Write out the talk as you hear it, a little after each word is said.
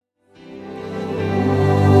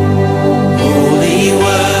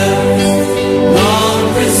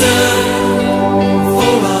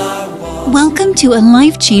to a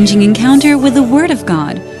life-changing encounter with the Word of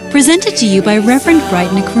God, presented to you by Reverend Bright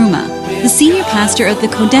Nkrumah, the senior pastor of the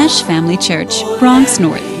Kodesh Family Church, Bronx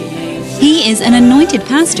North. He is an anointed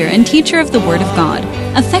pastor and teacher of the Word of God,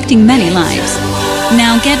 affecting many lives.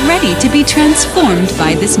 Now get ready to be transformed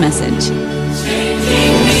by this message.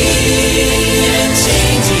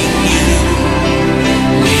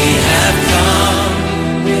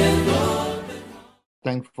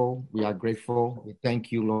 Thankful, we are grateful. We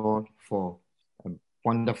thank you, Lord, for a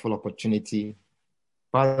wonderful opportunity.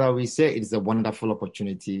 Father, we say it's a wonderful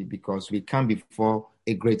opportunity because we come before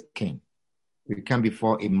a great King. We come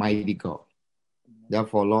before a mighty God.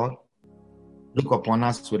 Therefore, Lord, look upon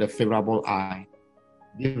us with a favorable eye.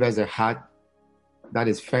 Give us a heart that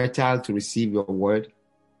is fertile to receive your word,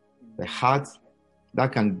 a heart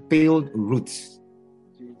that can build roots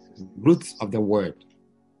of the word,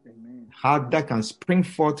 heart that can spring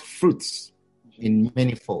forth fruits in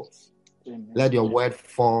many folds. Let your word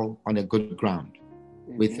fall on a good ground.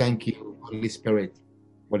 We thank you, Holy Spirit,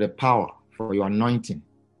 for the power, for your anointing,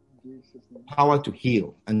 power to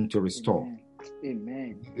heal and to restore.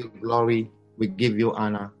 Amen. We give you glory, we give you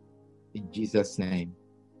honor. In Jesus' name,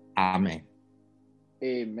 amen.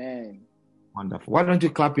 Amen. Wonderful. Why don't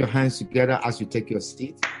you clap your hands together as you take your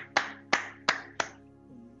seat?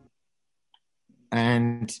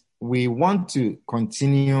 And we want to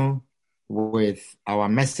continue with our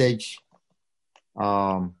message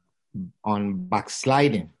on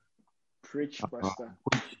backsliding. Preach, Pastor.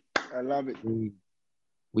 I love it.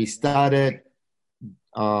 We started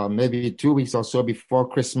maybe 2 weeks or so before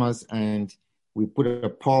Christmas, and we put a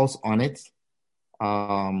pause on it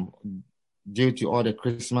due to all the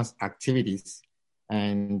Christmas activities.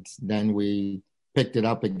 And then we picked it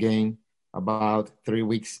up again about 3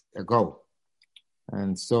 weeks ago.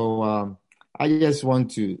 And so I just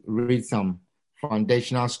want to read some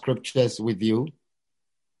foundational scriptures with you.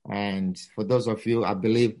 And for those of you, I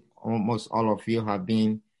believe almost all of you have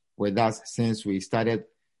been with us since we started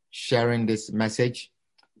sharing this message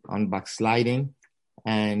on backsliding.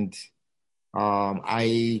 And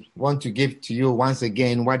I want to give to you once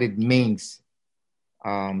again what it means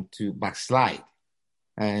to backslide.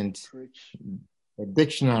 And the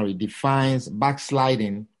dictionary defines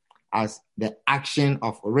backsliding as the action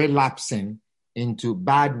of relapsing into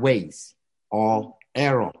bad ways or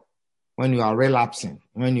error. When you are relapsing,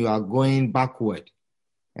 when you are going backward.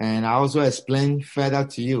 And I also explained further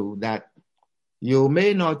to you that you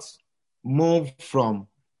may not move from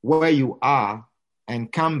where you are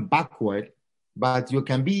and come backward, but you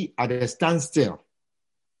can be at a standstill.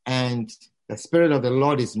 And the Spirit of the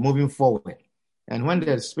Lord is moving forward. And when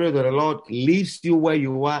the Spirit of the Lord leaves you where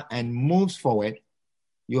you are and moves forward,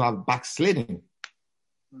 you have backsliding.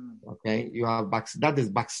 Okay, you have that is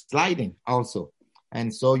backsliding also.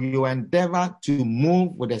 And so you endeavor to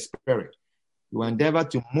move with the Spirit. You endeavor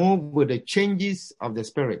to move with the changes of the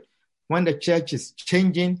Spirit. When the church is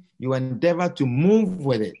changing, you endeavor to move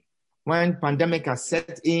with it. When pandemic has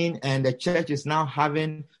set in and the church is now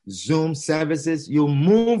having Zoom services, you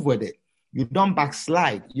move with it. You don't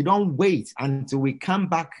backslide. You don't wait until we come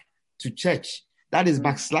back to church. That is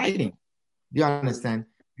backsliding. Do you understand?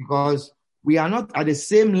 Because we are not at the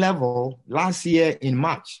same level last year in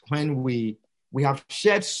March when we have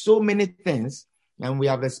shared so many things and we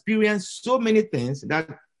have experienced so many things that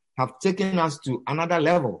have taken us to another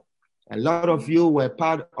level. A lot of you were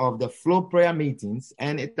part of the flow prayer meetings,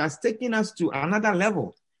 and it has taken us to another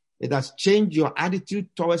level. It has changed your attitude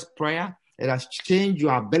towards prayer. It has changed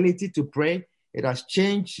your ability to pray. It has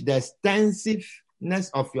changed the extensiveness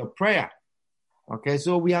of your prayer. Okay,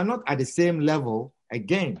 so we are not at the same level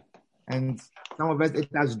again. And some of us, it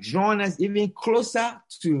has drawn us even closer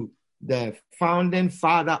to the founding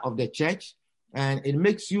father of the church. And it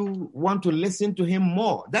makes you want to listen to him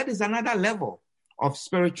more. That is another level of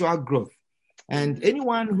spiritual growth. And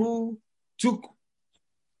anyone who took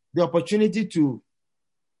the opportunity to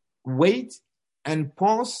wait and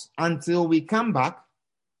pause until we come back,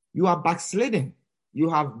 you are backsliding. You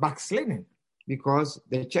have backslidden because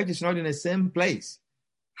the church is not in the same place.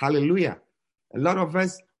 Hallelujah. A lot of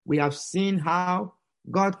us, we have seen how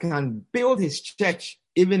God can build his church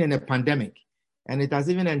even in a pandemic. And it has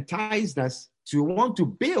even enticed us to want to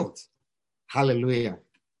build. Hallelujah.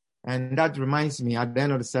 And that reminds me, at the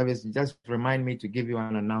end of the service, just remind me to give you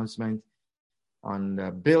an announcement on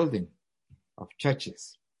the building of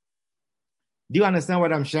churches. Do you understand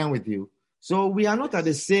what I'm sharing with you? So we are not at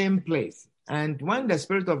the same place. And when the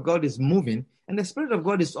Spirit of God is moving, and the Spirit of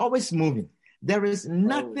God is always moving, there is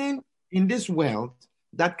nothing in this world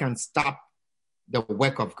that can stop the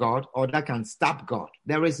work of God or that can stop God.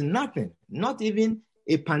 There is nothing, not even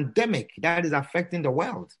a pandemic that is affecting the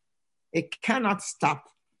world, it cannot stop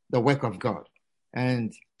the work of God.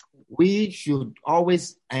 And we should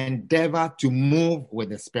always endeavor to move with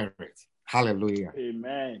the Spirit. Hallelujah.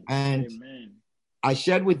 Amen. And Amen. I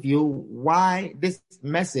shared with you why this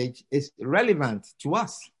message is relevant to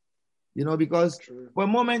us. You know, because for a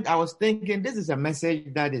moment I was thinking this is a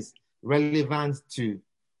message that is relevant to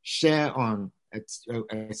share on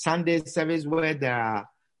a Sunday service where there are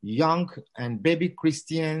young and baby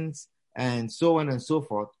Christians and so on and so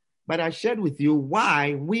forth. But I shared with you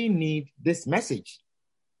why we need this message.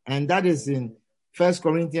 And that is in 1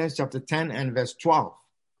 Corinthians chapter 10 and verse 12.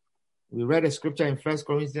 We read a scripture in 1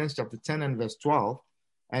 Corinthians chapter 10 and verse 12.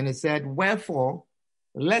 And it said, wherefore,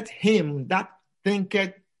 let him that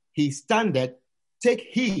thinketh he standeth take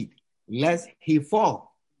heed, lest he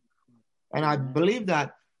fall. And I believe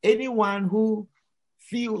that anyone who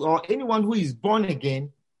feels or anyone who is born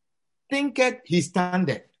again thinketh he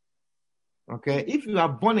standeth. Okay, if you are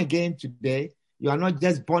born again today, you are not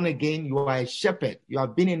just born again, you are a shepherd. You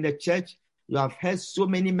have been in the church, you have heard so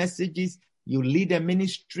many messages, you lead a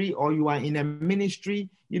ministry or you are in a ministry,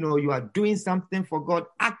 you are doing something for God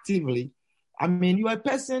actively. I mean, you are a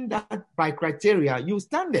person that by criteria, you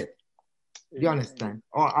stand it. Do you understand?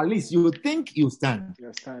 Or at least you think you stand.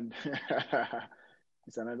 You stand.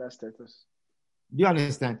 It's another status. Do you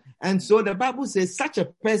understand? And so the Bible says such a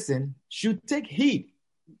person should take heed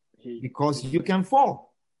because you can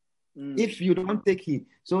fall if you don't take heed.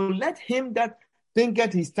 So let him that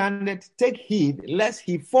thinketh he standeth take heed lest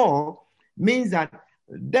he fall, means that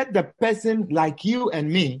the person like you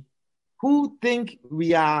and me who think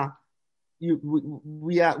we are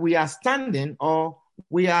standing or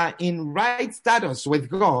we are in right status with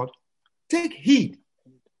God, take heed.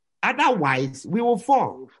 Otherwise, we will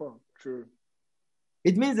fall. We will fall. True.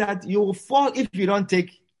 It means that you will fall if you don't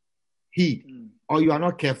take heed or you are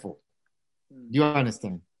not careful. Do you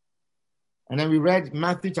understand? And then we read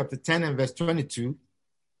Matthew chapter 10 and verse 22.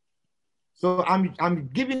 So I'm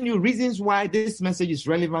giving you reasons why this message is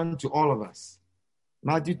relevant to all of us.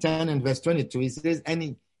 Matthew 10 and verse 22, it says,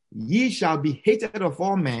 and ye shall be hated of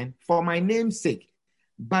all men for my name's sake,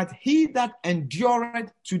 but he that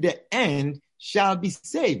endureth to the end shall be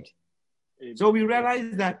saved. Amen. So we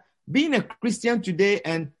realize that being a Christian today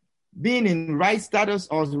and being in right status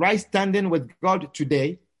or right standing with God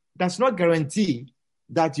today does not guarantee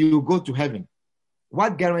that you will go to heaven.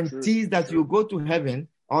 What guarantees that you go to heaven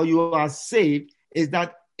or you are saved is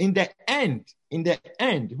that in the end,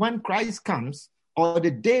 when Christ comes, or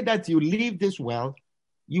the day that you leave this world,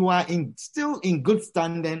 you are still in good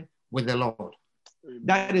standing with the Lord. Amen.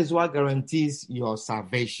 That is what guarantees your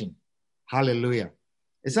salvation. Hallelujah.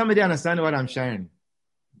 Is somebody understanding what I'm sharing?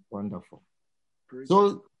 Wonderful.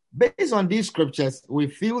 So based on these scriptures, we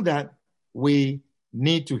feel that we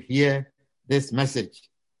need to hear this message.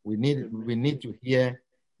 We need to hear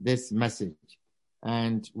this message.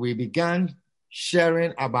 And we began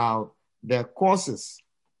sharing about the causes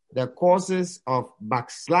of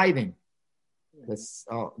backsliding,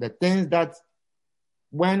 the things that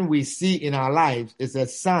when we see in our lives is a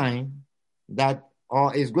sign that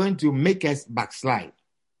or is going to make us backslide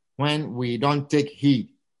when we don't take heed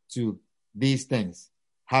to these things.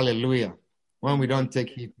 Hallelujah. When we don't take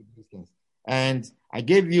heed to these things. And I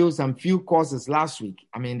gave you some few courses last week.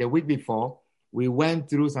 The week before, we went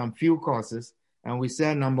through some few courses and we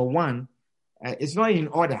said, number one, it's not in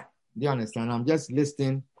order. Do you understand? I'm just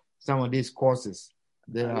listing some of these courses.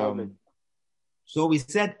 So we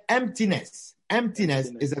said emptiness.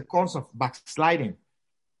 Emptiness is a cause of backsliding.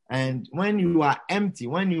 And when you are empty,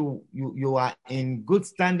 when you are in good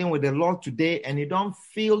standing with the Lord today and you don't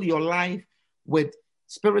fill your life with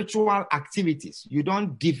spiritual activities, you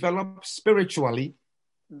don't develop spiritually,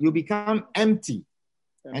 you become empty.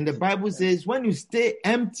 And the Bible says when you stay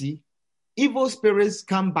empty, evil spirits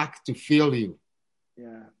come back to fill you.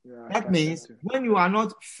 That means when you are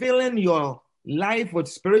not filling your life with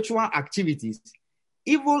spiritual activities,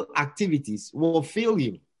 evil activities will fill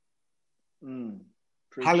you.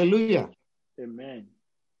 Hallelujah. Amen.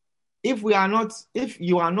 If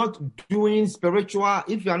you are not doing spiritual,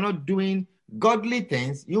 if you are not doing godly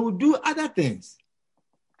things, you will do other things.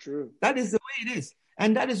 True. That is the way it is.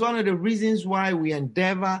 And that is one of the reasons why we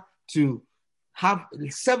endeavor to have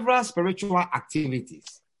several spiritual activities.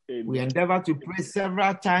 Amen. We endeavor to pray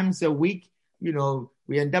several times a week.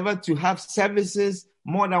 We endeavor to have services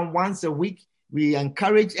more than once a week. We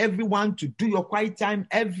encourage everyone to do your quiet time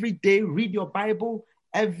every day, read your Bible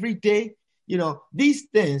every day. These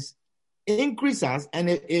things increase us and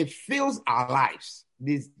it fills our lives.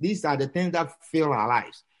 These are the things that fill our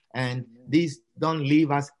lives. And these don't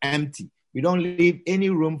leave us empty. We don't leave any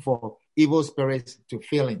room for evil spirits to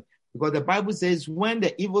fill in. Because the Bible says when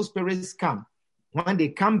the evil spirits come, when they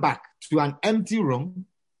come back to an empty room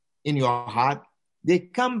in your heart, they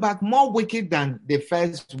come back more wicked than they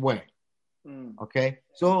first were. Okay?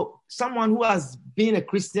 So someone who has been a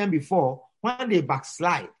Christian before, when they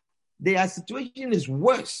backslide, their situation is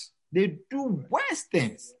worse. They do worse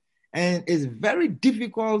things. And it's very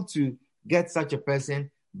difficult to get such a person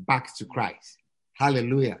back to Christ.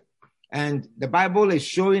 Hallelujah. And the Bible is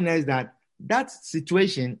showing us that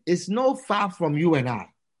situation is no far from you and I.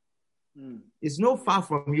 It's no far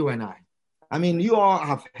from you and I. I mean, you all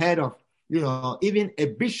have heard of, even a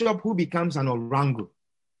bishop who becomes an orango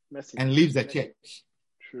and leaves the church.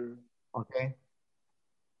 True. Okay.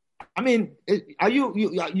 I mean,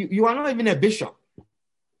 you are not even a bishop.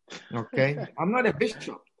 Okay. I'm not a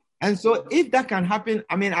bishop. And so if that can happen,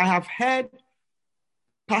 I mean, I have heard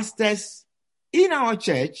pastors in our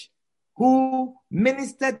church who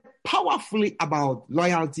ministered powerfully about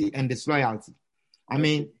loyalty and disloyalty. I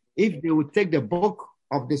mean, if they would take the book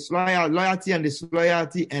of loyalty and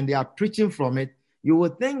disloyalty and they are preaching from it, you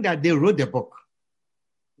would think that they wrote the book.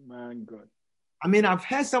 Man, God. I mean, I've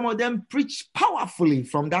heard some of them preach powerfully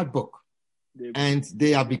from that book, and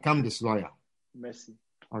they have become disloyal. Mercy.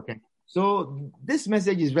 Okay. So this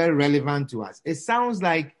message is very relevant to us. It sounds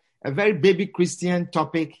like a very baby Christian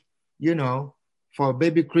topic, for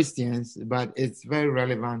baby Christians, but it's very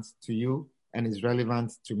relevant to you and it's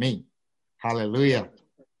relevant to me. Hallelujah.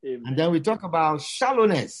 Amen. And then we talk about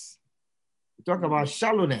shallowness.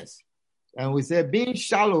 And we say being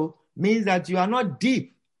shallow means that you are not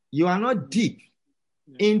deep. You are not deep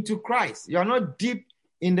into Christ. You are not deep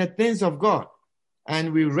in the things of God.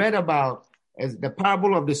 And we read about as the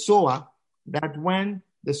parable of the sower, that when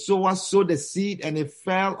the sower sowed the seed and it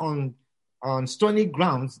fell on stony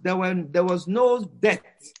grounds, there was no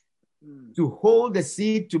depth to hold the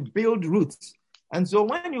seed to build roots. And so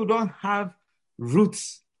when you don't have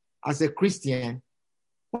roots as a Christian,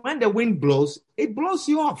 when the wind blows, it blows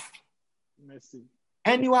you off. Mercy.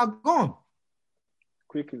 And you are gone.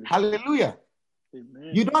 Quickly. Hallelujah.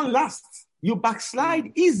 Amen. You don't last. You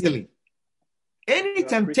backslide easily. Any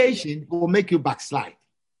temptation will make you backslide.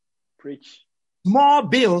 Preach. Small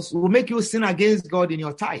bills will make you sin against God in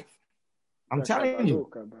your tithe. I'm telling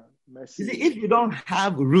you. You see, if you don't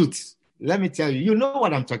have roots, let me tell you, you know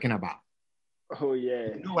what I'm talking about. Oh,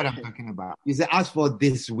 yeah. You know what I'm talking about. You say, as for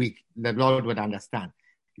this week, the Lord would understand.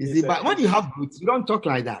 You see, but when you have roots, you don't talk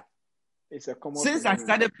like that. It's a common Since I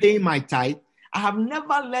started paying my tithe, I have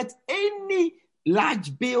never let any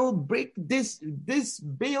large bill break this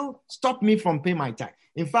bill stop me from paying my tithe.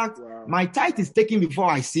 In fact, my tithe is taken before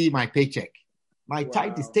I see my paycheck. My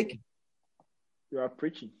tithe is taken. You are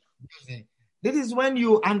preaching. This is when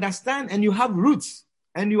you understand and you have roots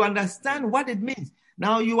and you understand what it means.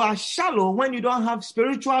 Now you are shallow when you don't have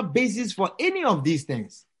spiritual basis for any of these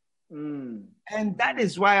things. And that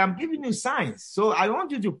is why I'm giving you signs. So I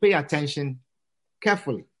want you to pay attention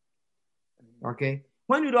carefully. Okay?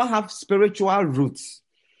 When you don't have spiritual roots,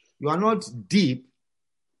 you are not deep.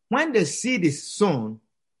 When the seed is sown,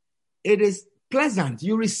 it is pleasant.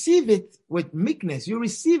 You receive it with meekness. You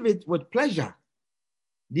receive it with pleasure.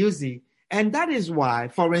 Do you see? And that is why,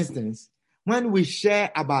 for instance, when we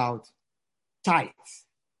share about tithes,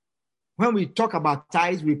 when we talk about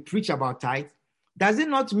tithes, we preach about tithes, does it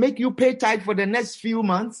not make you pay tithe for the next few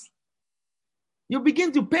months? You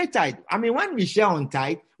begin to pay tithe. I mean, when we share on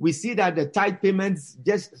tithe, we see that the tithe payments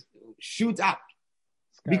just shoot up.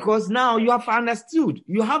 Because now you have understood,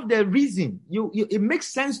 you have the reason, it makes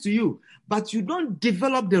sense to you, but you don't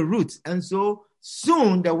develop the roots. And so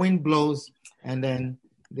soon the wind blows and then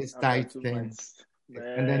this tithe thing,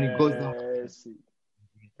 and then it goes down.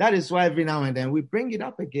 That is why every now and then we bring it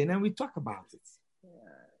up again and we talk about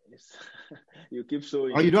it. You keep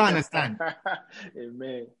showing. Or you don't understand.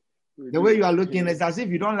 Amen. The way you are looking is as if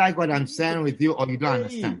you don't like what I'm saying with you or you don't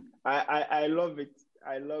understand. I love it.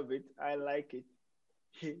 I love it. I like it.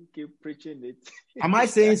 Keep preaching it. Am I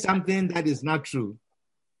saying something that is not true?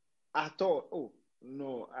 At all? Oh,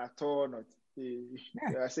 no, at all not. You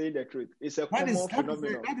are saying the truth. It's a common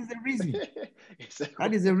phenomenon. That is the reason.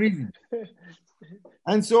 That is the reason.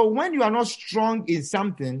 And so when you are not strong in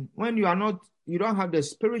something, when you don't have the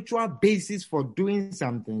spiritual basis for doing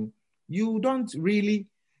something, you don't really,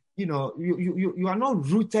 you are not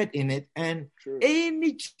rooted in it. And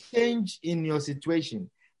any change in your situation,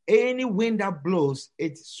 any wind that blows,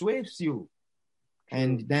 it sways you.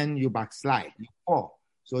 And then you backslide. You fall.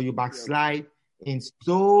 So you backslide in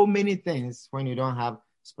so many things when you don't have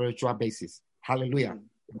spiritual basis. Hallelujah.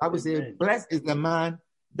 The Bible says, blessed is the man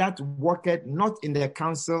that walketh not in the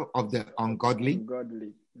counsel of the ungodly,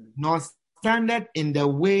 nor standeth in the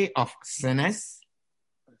way of sinners,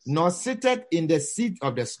 nor sitteth in the seat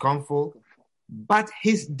of the scornful, but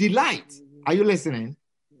his delight, are you listening?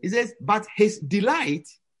 He says, but his delight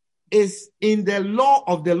is in the law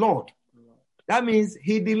of the Lord. That means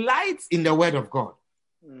he delights in the word of God.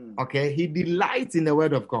 Okay, he delights in the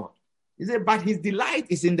word of God. He said, but his delight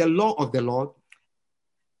is in the law of the Lord.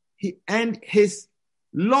 And his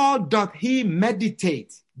law doth he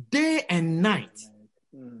meditate day and night.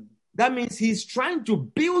 That means he's trying to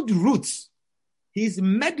build roots. He's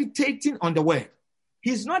meditating on the word.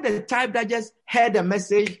 He's not the type that just heard a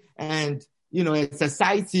message and,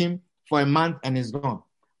 exercise him for a month and is gone.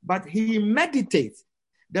 But he meditates.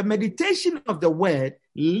 The meditation of the word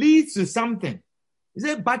leads to something. He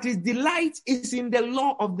said, but his delight is in the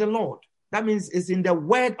law of the Lord. That means it's in the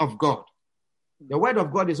word of God. The word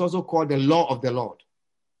of God is also called the law of the Lord.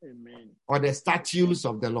 Amen. Or the statutes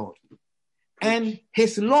of the Lord. And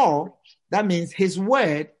his law, that means his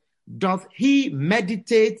word, doth he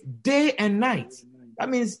meditate day and night. That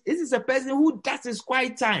means this is a person who does his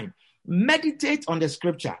quiet time. Meditate on the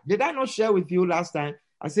scripture. Did I not share with you last time?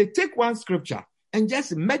 I said, take one scripture and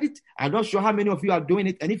just meditate. I'm not sure how many of you are doing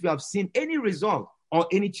it and if you have seen any result or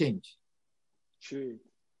any change. True.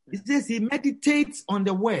 It says he meditates on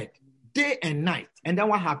the word day and night. And then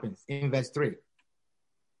what happens in verse 3?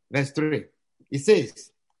 Verse 3, it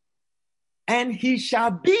says, and he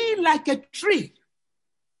shall be like a tree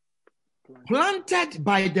planted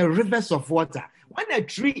by the rivers of water. When a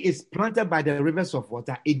tree is planted by the rivers of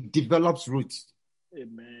water, it develops roots.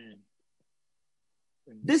 Amen.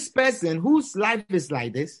 This person whose life is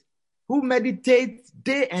like this, who meditates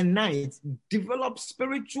day and night, develops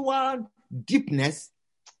spiritual deepness.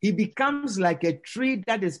 He becomes like a tree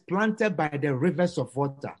that is planted by the rivers of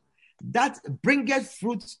water, that bringeth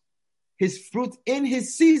fruit, his fruit in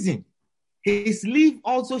his season. His leaf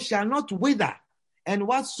also shall not wither, and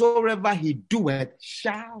whatsoever he doeth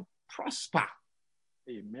shall prosper.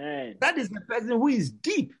 Amen. That is the person who is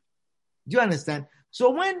deep. Do you understand? So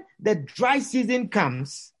when the dry season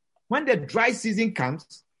comes,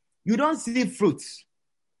 you don't see fruits.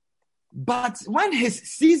 But when his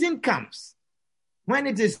season comes, when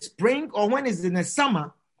it is spring or when it's in the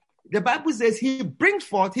summer, the Bible says he brings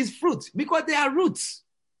forth his fruit because they are roots.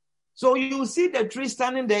 So you see the tree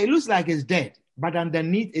standing there, it looks like it's dead, but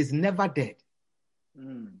underneath is never dead.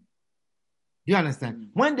 Do you understand?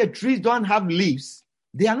 When the trees don't have leaves,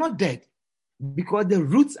 they are not dead because the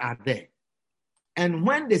roots are there. And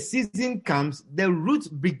when the season comes, the roots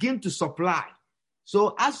begin to supply.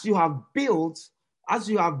 So as you have built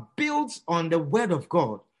on the word of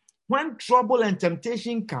God, when trouble and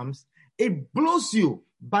temptation comes, it blows you.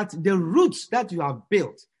 But the roots that you have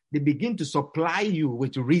built, they begin to supply you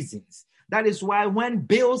with reasons. That is why when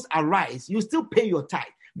bills arise, you still pay your tithe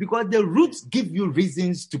because the roots give you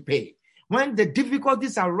reasons to pay. When the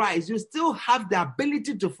difficulties arise, you still have the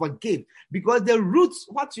ability to forgive because the roots,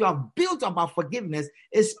 what you have built about forgiveness,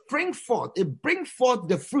 is spring forth. It brings forth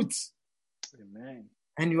the fruits. Amen.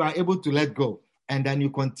 And you are able to let go. And then you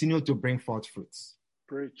continue to bring forth fruits.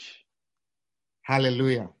 Preach.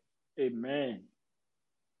 Hallelujah. Amen.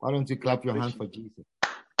 Why don't you clap your hands for Jesus?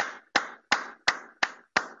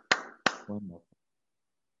 Wonderful.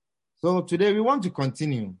 So today we want to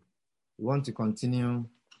continue. We want to continue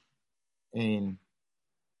in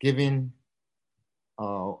giving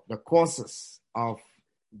the causes of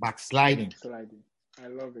backsliding. I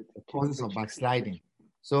love it. The causes of backsliding.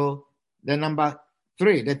 So the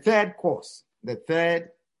third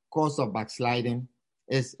cause of backsliding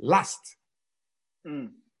is lust.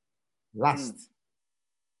 Lust.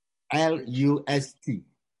 L-U-S-T.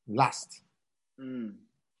 Lust. You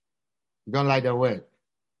don't like the word?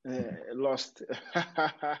 Lost.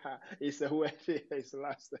 It's a word. It's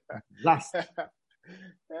lust. Lust.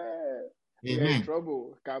 You're in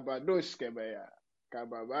trouble. Kabadosh kebaya.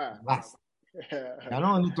 Kababa. Lust. You're not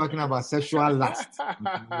only talking about sexual lust.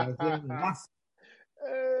 You're saying lust.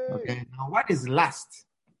 Okay. Now, what is lust?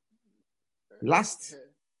 Lust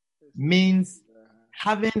means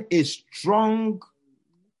having a strong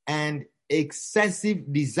and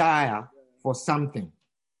excessive desire for something.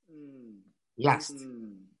 Lust.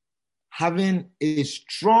 Having a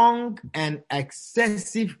strong and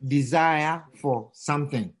excessive desire for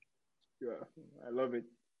something. Yeah, I love it.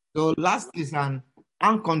 So lust is an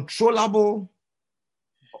uncontrollable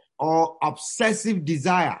or obsessive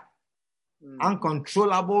desire.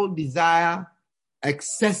 Uncontrollable desire,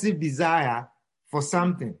 excessive desire for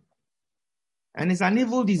something. And it's an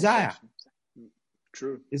evil desire.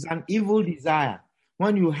 True. It's an evil desire.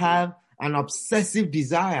 When you have an obsessive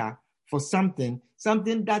desire for something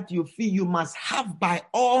that you feel you must have by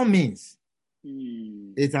all means,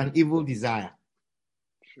 it's an evil desire.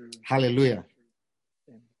 True. Hallelujah.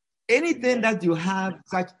 Anything that you have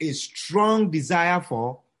such a strong desire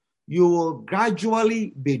for, you will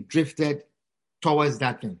gradually be drifted towards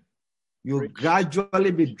that thing. You'll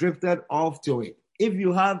gradually be drifted off to it. If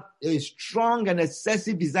you have a strong and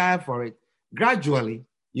excessive desire for it, gradually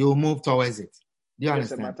you'll move towards it. Do you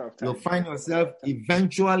understand? You'll find yourself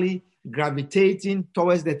eventually gravitating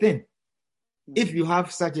towards the thing. If you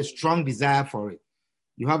have such a strong desire for it,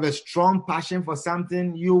 you have a strong passion for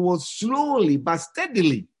something, you will slowly but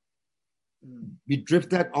steadily be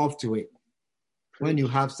drifted off to it when you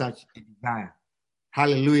have such a desire.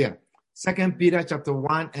 Hallelujah. 2 Peter chapter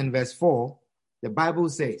 1 and verse 4, the Bible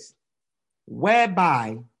says,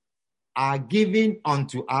 whereby are given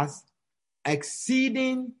unto us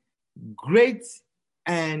exceeding great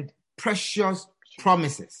and precious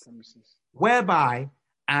promises. Whereby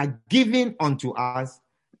are given unto us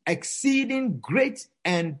exceeding great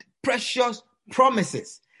and precious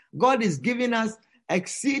promises. God is giving us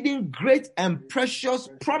exceeding great and precious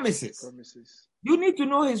promises. You need to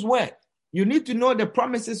know his word. You need to know the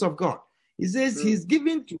promises of God. He says he's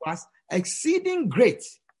giving to us exceeding great.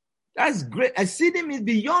 That's great. Exceeding means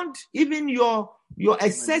beyond even your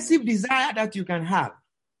excessive desire that you can have.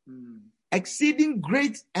 Exceeding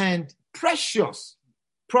great and precious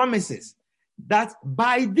promises, that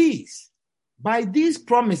by these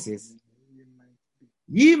promises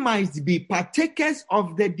ye might be partakers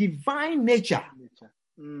of the divine nature.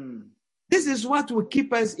 This is what will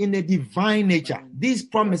keep us in the divine nature. These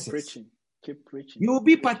promises. Keep preaching. You will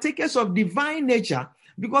be partakers of divine nature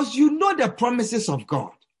because you know the promises of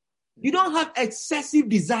God. You don't have excessive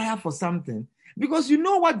desire for something because you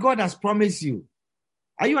know what God has promised you.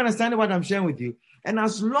 Are you understanding what I'm sharing with you? And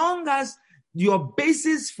as long as your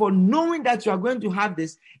basis for knowing that you are going to have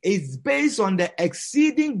this is based on the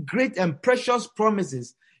exceeding great and precious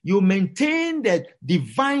promises, you maintain the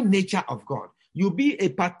divine nature of God. You'll be a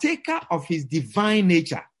partaker of his divine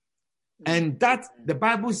nature. And that, the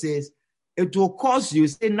Bible says, it will cause you,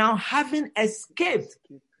 say, now having escaped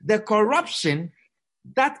the corruption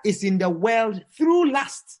that is in the world through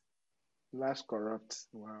lust. Lust corrupt.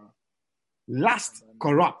 Wow. Lust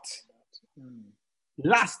corrupt.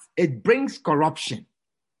 Lust, it brings corruption.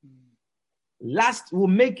 Lust will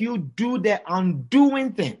make you do the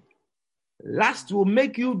undoing thing. Lust will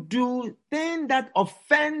make you do things that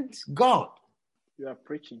offend God. You are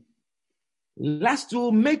preaching. Lust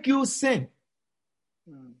will make you sin.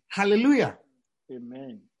 Hallelujah.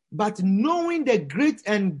 Amen. But knowing the great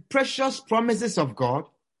and precious promises of God,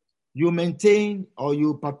 you maintain or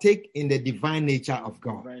you partake in the divine nature of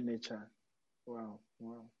God. Divine nature. Wow.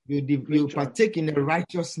 Wow. You partake in the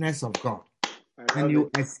righteousness of God. And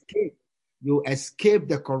you escape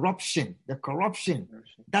the corruption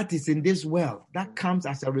that is in this world that comes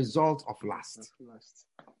as a result of lust.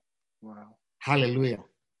 Wow. Hallelujah.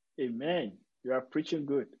 Amen. You are preaching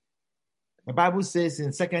good. The Bible says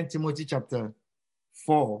in 2 Timothy chapter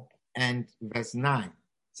 4 and verse 9.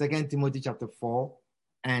 2 Timothy chapter 4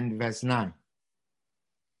 and verse 9.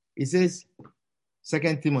 It says, 2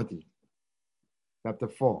 Timothy chapter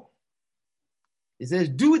 4. It says,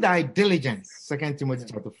 do thy diligence. 2 Timothy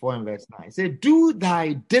chapter 4 and verse 9. It says, do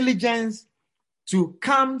thy diligence to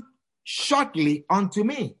come shortly unto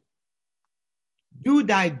me. Do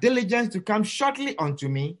thy diligence to come shortly unto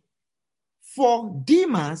me, for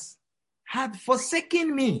Demas had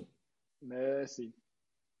forsaken me. Mercy.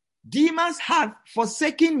 Demas had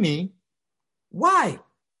forsaken me. Why?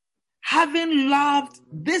 Having loved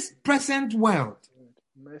this present world.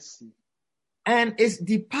 Mercy. And is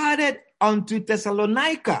departed unto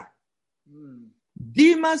Thessalonica.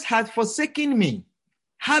 Demas had forsaken me,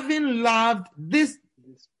 having loved this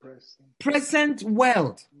present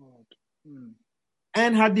world.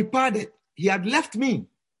 And had departed. He had left me.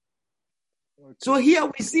 Okay. So here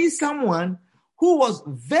we see someone who was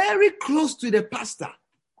very close to the pastor,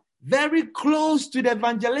 very close to the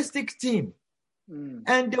evangelistic team.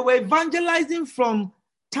 And they were evangelizing from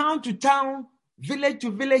town to town, village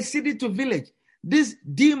to village, city to village. This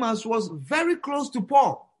Demas was very close to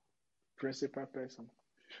Paul. Principal person.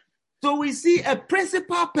 So we see a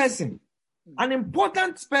principal person, an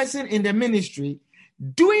important person in the ministry,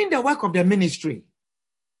 doing the work of the ministry.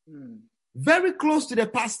 Very close to the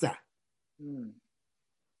pastor.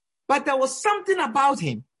 But there was something about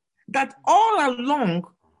him that all along,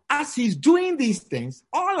 as he's doing these things,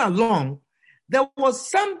 all along, there was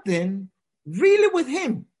something really with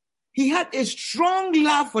him. He had a strong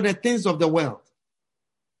love for the things of the world.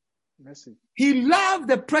 Mercy. He loved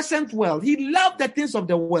the present world. He loved the things of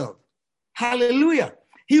the world. Hallelujah.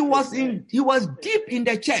 He was deep in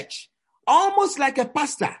the church, almost like a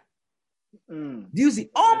pastor. Do you see?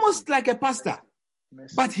 Almost like a pastor.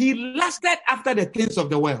 But he lusted after the things of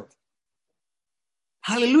the world.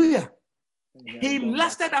 Hallelujah. He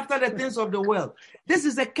lusted after the things of the world. This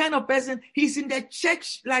is the kind of person, he's in the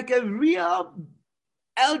church like a real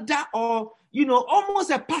elder or, almost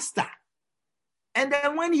a pastor. And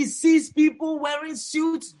then when he sees people wearing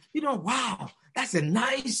suits, wow, that's a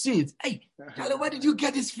nice suit. Hey, Charlie, where did you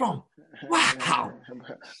get this from? Wow.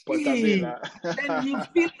 Hey, then you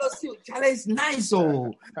feel your suit. Charlie, it's nice.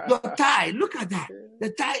 Oh, your tie. Look at that. The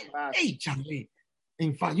tie. Hey, Charlie.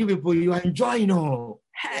 In fact, you people, you are enjoying. Oh,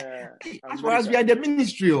 hey, as far as we are in the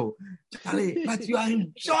ministry, Charlie, but you are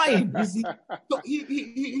enjoying. You see, so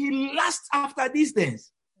he lusts after these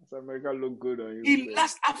things. America look good on you. He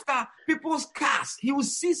lusts after people's cars. He will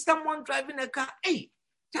see someone driving a car. Hey,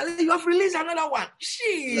 Charlie, you have released another one.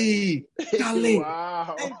 Gee, Charlie.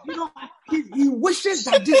 Wow. And, he wishes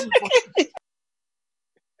that this was.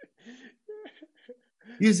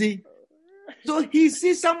 You see? So he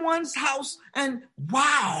sees someone's house and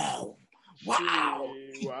wow.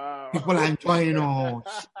 People are enjoying. Look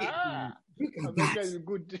at that. Is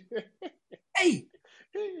good. Hey.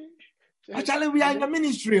 Actually, we are in the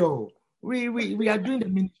ministry. We are doing the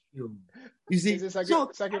ministry. You see, it's a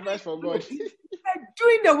sacrifice for God. We are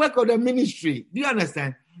doing the work of the ministry. Do you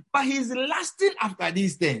understand? But he's lusting after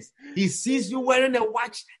these things. He sees you wearing a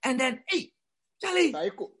watch, and then, hey, Charlie,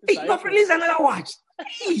 you have released another watch.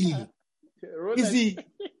 Hey, you see,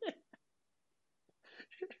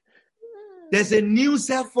 there's a new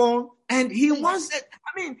cell phone, and he wants it.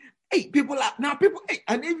 I mean, hey,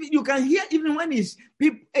 and if you can hear even when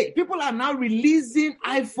people are now releasing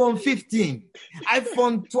iPhone 15,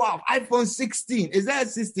 iPhone 12, iPhone 16. Is that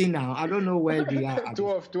 16 now? I don't know where they are.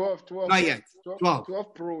 12. Not yet. 12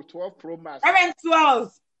 Pro Max.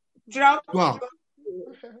 12.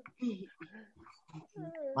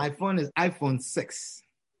 My phone is iPhone 6.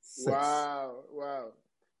 Wow.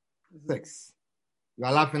 6. You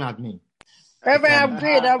are laughing at me.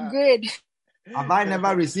 Upgrade. Have I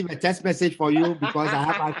never received a text message for you because I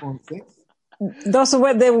have iPhone 6? Those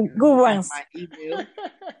were the good ones. My email.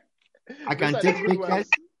 I can take pictures.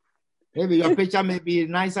 Maybe your picture may be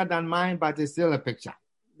nicer than mine, but it's still a picture.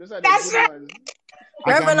 That's right.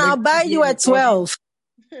 Reverend, I'll buy you a 12.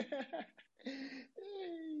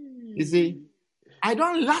 You see, I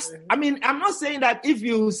don't last. I mean, I'm not saying that if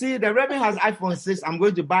you see the Reverend has iPhone 6, I'm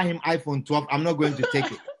going to buy him iPhone 12. I'm not going to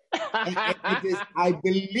take it. I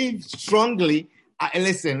believe strongly.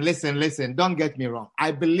 Listen. Don't get me wrong.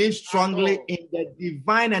 I believe strongly in the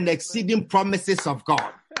divine and exceeding promises of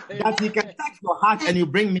God. That He can touch your heart and you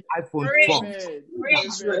bring me iPhone 12. And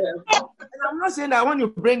I'm not saying that when you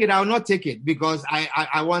bring it, I will not take it because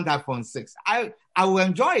I want iPhone 6. I will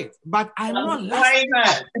enjoy it, but I'm not lasting.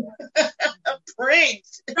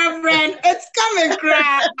 Preach, Reverend. It's coming,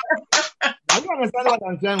 crap. Do you understand what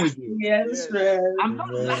I'm saying with you? Yes, I'm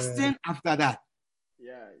not lasting after that.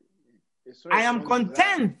 Yeah. I am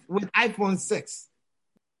content with iPhone 6.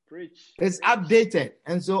 Preach. It's updated.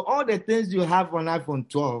 And so all the things you have on iPhone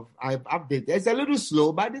 12, I've updated. It's a little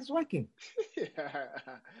slow, but it's working.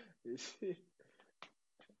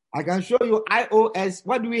 I can show you iOS.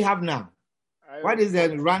 What do we have now? What is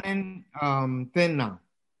the running thing now?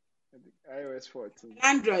 iOS 14.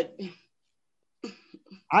 Android.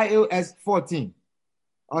 iOS 14.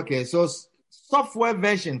 Okay, so software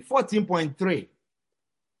version 14.3.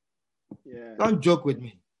 Yeah. Don't joke with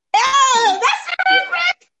me.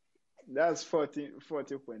 That's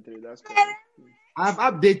 14.3. That's correct. I've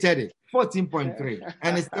updated it. 14.3.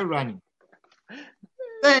 And it's still running.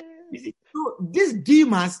 So this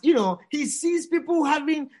Demas, he sees people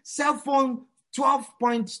having cell phone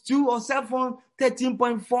 12.2 or cell phone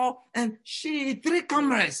 13.4 and 3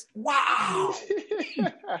 cameras. Wow.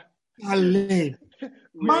 Charlie.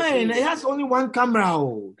 Mine, it has only 1 camera.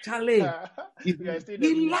 Oh, Charlie.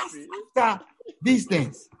 He laughs after these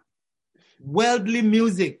things. Worldly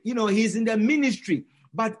music. He's in the ministry.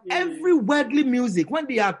 But every worldly music, when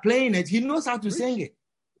they are playing it, he knows how to sing it.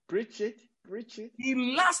 Preach it. He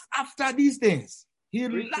lusts after these things. He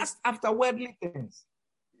lusts after worldly things.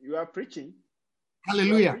 You are preaching.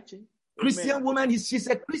 Hallelujah. Christian woman, she's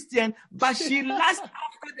a Christian, but she lusts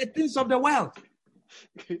after the things of the world.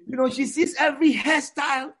 She sees every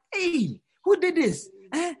hairstyle. Hey, who did this?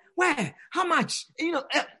 Where? How much?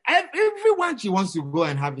 Everyone she wants to go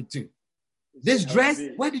and have it too. This dress,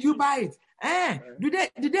 where did you buy it? Do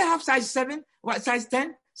they have size 7? What, size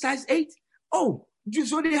 10? Size 8? Oh,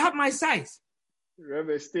 so they have my size.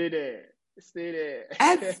 Reverend, stay there. Stay there.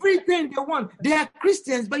 Everything they want. They are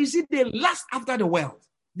Christians, but you see, they lust after the world.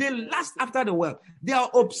 They lust after the world. They are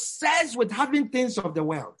obsessed with having things of the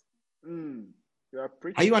world.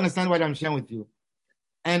 Are you understand what I'm sharing with you?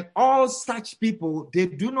 And all such people, they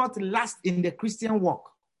do not last in the Christian walk.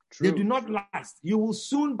 True. They do not last. You will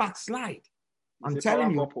soon backslide. I'm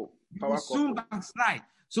telling you, you will soon backslide.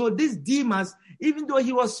 So this Demas, even though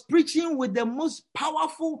he was preaching with the most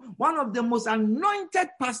powerful, one of the most anointed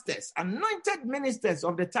pastors, anointed ministers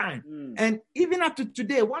of the time, and even up to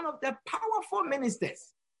today, one of the powerful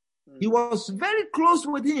ministers, he was very close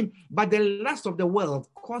with him, but the lust of the world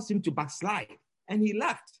caused him to backslide, and he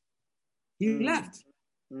left. He left.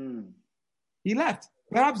 He left.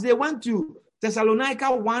 Perhaps they went to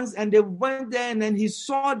Thessalonica once, and they went there, and then he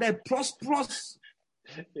saw the prosperous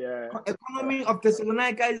economy of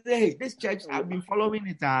Thessalonica. He said, hey, this church, I've been following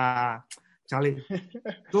it, Charlie.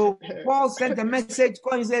 So Paul sent a message.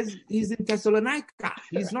 He says he's in Thessalonica.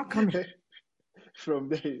 He's not coming. From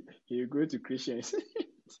there, he'll go to Christians.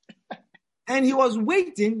 And he was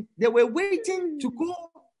waiting. They were waiting to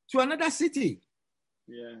go to another city.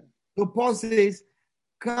 Yeah. So Paul says,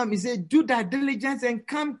 come. He said, do that diligence and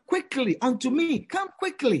come quickly unto me. Come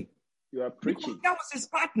quickly. You are preaching. Because that was his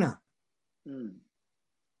partner.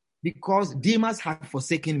 Because Demas had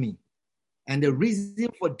forsaken me. And the reason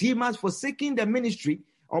for Demas forsaking the ministry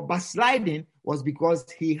or backsliding was because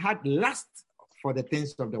he had lust for the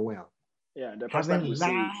things of the world. Yeah, the having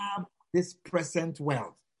loved this present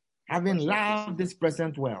world. Having loved this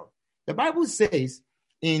present world. The Bible says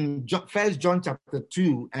in 1 John chapter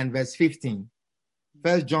 2 and verse 15,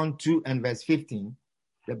 1 John 2 and verse 15,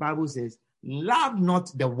 the Bible says, love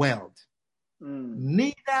not the world,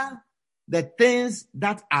 neither the things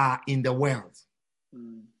that are in the world.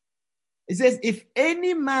 It says, if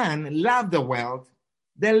any man love the world,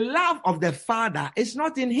 the love of the Father is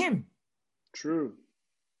not in him. True.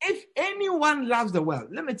 If anyone loves the world,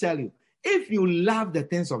 let me tell you, if you love the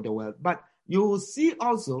things of the world, but you will see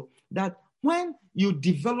also that when you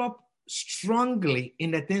develop strongly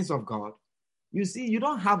in the things of God, you see, you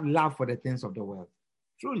don't have love for the things of the world.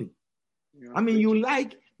 Truly. I mean, you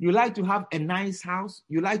like to have a nice house,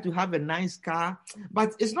 you like to have a nice car,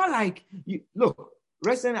 but it's not like you look.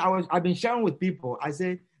 Recently, I've been sharing with people. I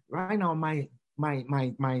said, right now, my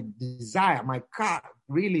desire, my car,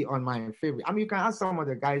 really on my favorite. I mean, you can ask some of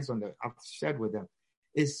the guys I've shared with them.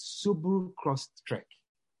 Is Subaru Crosstrek.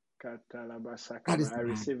 I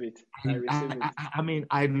receive it. I mean,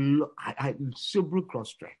 I Subaru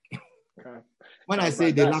Crosstrek. When I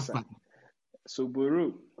say they laugh at me.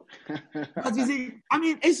 Subaru. But you see, I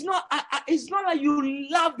mean, it's not like you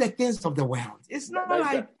love the things of the world. It's not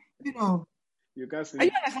like, you know. You can see. Are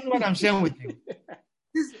you understand what I'm sharing with you?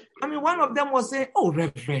 I mean, one of them was saying, oh,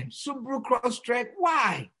 Reverend, Subaru Crosstrek,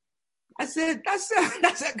 why? I said, that's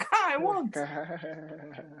a car I want.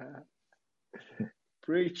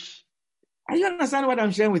 Preach. Are you understand what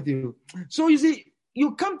I'm sharing with you? So you see,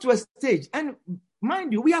 you come to a stage, and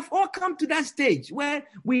mind you, we have all come to that stage where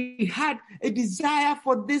we had a desire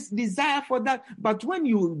for this, desire for that. But when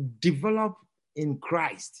you develop in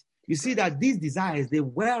Christ, you see that these desires, they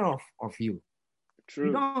wear off of you.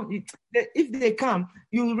 True. If they come,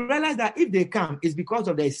 you realize that if they come, it's because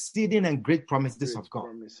of the exceeding and great promises of God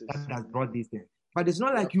that has brought these things. But it's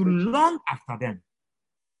not like you long after them.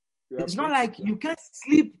 It's not like you can't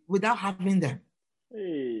sleep without having them.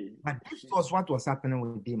 Hey. But this was what was happening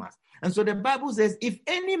with Demas. And so the Bible says, if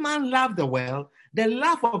any man love the world, the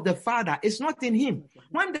love of the Father is not in him.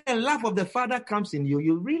 When the love of the Father comes in you,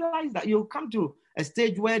 you realize that you'll come to a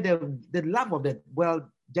stage where the love of the world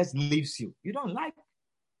just leaves you. You don't like it.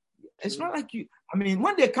 It's not like you. I mean,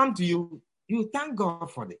 when they come to you, you thank God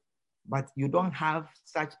for it. But you don't have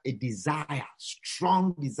such a desire,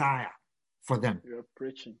 strong desire for them. You're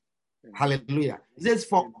preaching. Hallelujah. It says,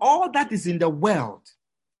 for all that is in the world,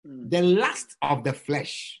 the lust of the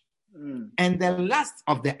flesh and the lust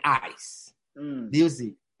of the eyes. Do you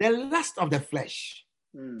see? The lust of the flesh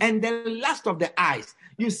and the lust of the eyes.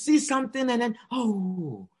 You see something and then,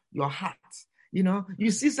 oh, your heart. You know,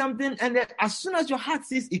 you see something and then as soon as your heart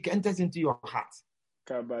sees, it enters into your heart.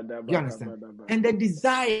 You understand? And the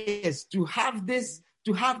desires to have this,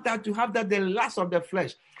 to have that, the lust of the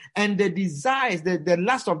flesh and the desires, the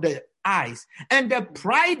lust of the eyes and the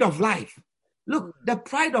pride of life. Look, the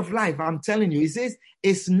pride of life, I'm telling you, it says,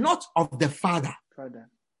 it's not of the Father.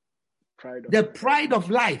 The pride of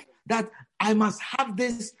life that I must have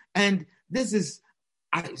this, and this is,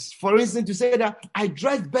 for instance, to say that I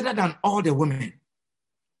dress better than all the women.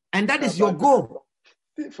 And that is your goal.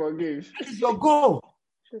 Forgive. That is your goal.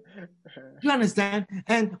 Do you understand?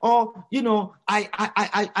 And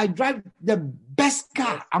I drive the best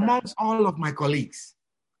car amongst all of my colleagues.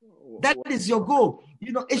 That is your goal.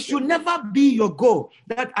 It should never be your goal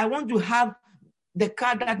that I want to have the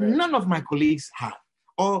car that none of my colleagues have,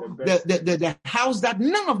 or the house that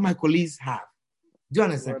none of my colleagues have. Do you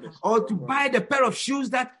understand? Or to buy the pair of shoes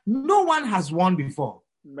that no one has worn before.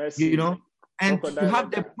 And to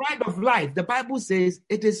have the pride of life. The Bible says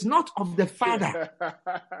it is not of the Father.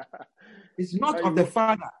 It's not of the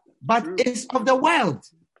Father, but it's of the world.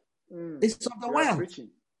 It's of the world.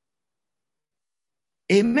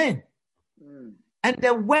 Amen. And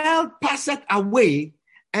the world passeth away,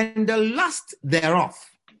 and the lust thereof.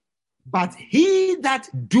 But he that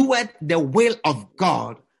doeth the will of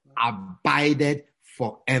God abideth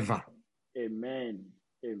forever. Amen.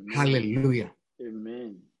 Amen. Hallelujah.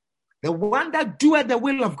 Amen. The one that doeth the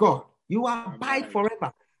will of God, you abide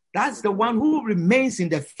forever. That's the one who remains in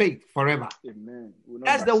the faith forever. Amen.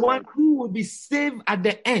 That's the one who will be saved at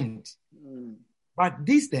the end. But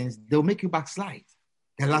these things, they'll make you backslide.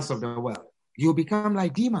 The lust of the world. You'll become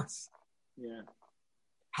like demons. Yeah.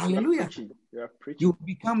 Hallelujah. You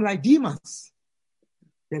become like demons.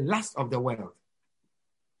 The lust of the world.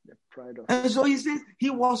 The pride of and so he says he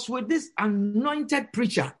was with this anointed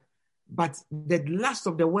preacher, but the lust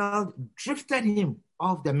of the world drifted him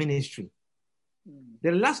off the ministry.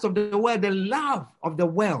 The lust of the world, the love of the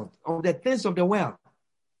world, of the things of the world.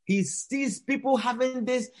 He sees people having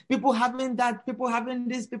this, people having that, people having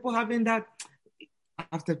this, people having that.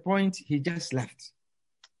 After a point, he just left.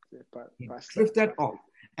 He drifted off.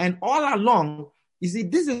 And all along, you see,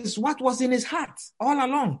 this is what was in his heart all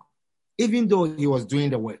along, even though he was doing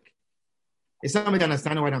the work. Is somebody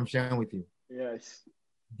understanding what I'm sharing with you? Yes.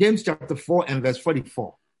 James chapter 4 and verse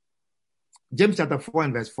 44. James chapter 4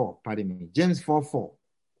 and verse 4, pardon me. James 4:4.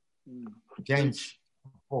 James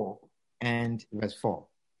 4 and verse 4.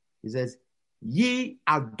 He says, ye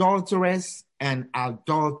adulterers and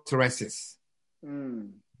adulteresses,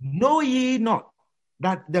 know ye not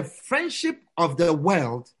that the friendship of the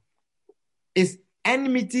world is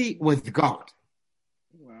enmity with God?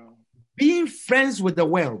 Wow. Being friends with the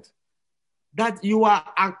world, that you are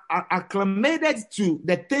acclimated to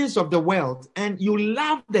the things of the world and you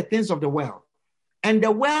love the things of the world, and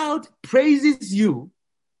the world praises you,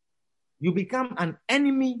 you become an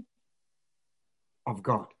enemy of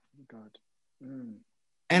God.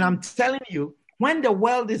 And I'm telling you, when the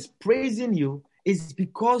world is praising you, it's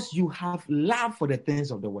because you have love for the things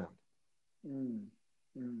of the world. And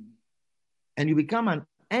you become an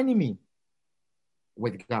enemy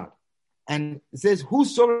with God. And it says,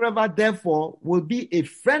 whosoever therefore will be a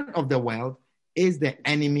friend of the world is the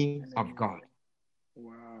enemy of God.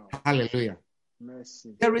 Wow. Hallelujah.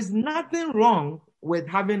 Mercy. There is nothing wrong with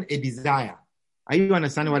having a desire. Are you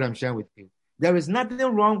understanding what I'm sharing with you? There is nothing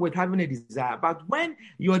wrong with having a desire. But when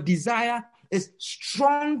your desire is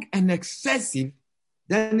strong and excessive,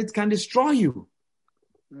 then it can destroy you.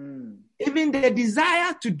 Even the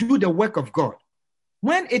desire to do the work of God,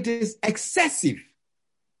 when it is excessive,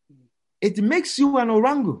 it makes you an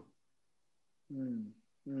orangu.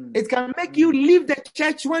 It can make you leave the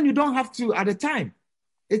church when you don't have to at the time.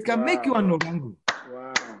 It can make you an orangu.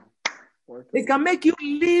 Wow. It can make you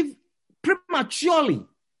leave prematurely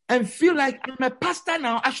and feel like I'm a pastor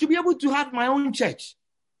now. I should be able to have my own church.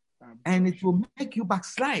 And it will make you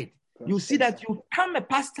backslide. You see that you become a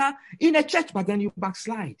pastor in a church, but then you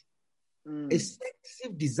backslide.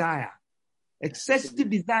 Excessive desire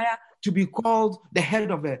to be called the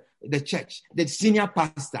head of the church, the senior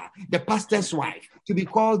pastor, the pastor's wife, to be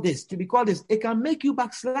called this. It can make you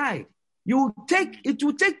backslide. It will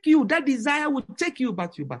take you, that desire will take you,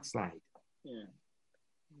 but you backslide. Yeah.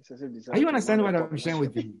 Are you understanding what I'm sharing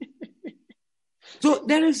with you? So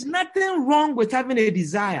there is nothing wrong with having a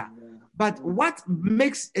desire. But what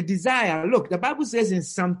makes a desire? Look, the Bible says in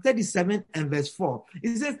Psalm 37 and verse 4,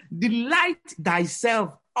 it says, delight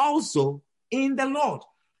thyself also in the Lord.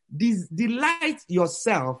 Delight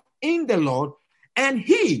yourself in the Lord, and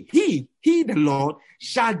he, the Lord,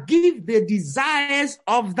 shall give the desires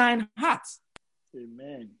of thine heart.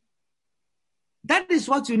 Amen. That is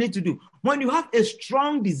what you need to do. When you have a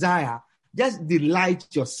strong desire, just delight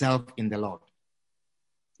yourself in the Lord.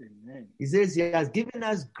 Amen. He says he has given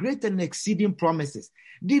us great and exceeding promises.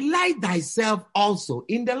 Delight thyself also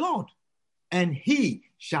in the Lord, and he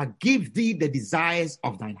shall give thee the desires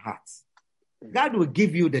of thine heart. God will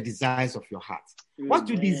give you the desires of your heart. What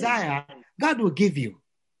you desire, God will give you.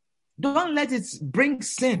 Don't let it bring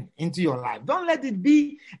sin into your life. Don't let it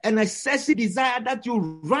be an excessive desire that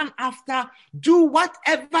you run after. Do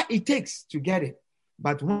whatever it takes to get it.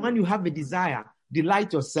 But when you have a desire,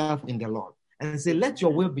 delight yourself in the Lord and say, let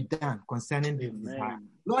your will be done concerning this desire.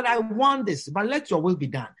 Lord, I want this, but let your will be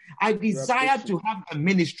done. I desire to have a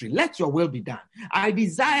ministry. Let your will be done. I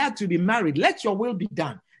desire to be married. Let your will be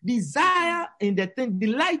done. Desire in the thing,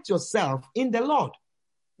 delight yourself in the Lord.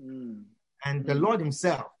 And the Lord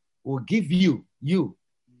himself will give you your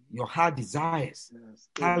heart desires. Yes.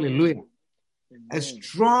 Hallelujah. Amen. A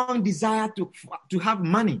strong desire to have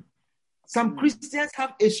money. Some Christians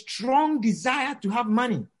have a strong desire to have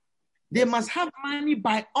money. They must have money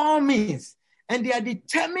by all means. And they are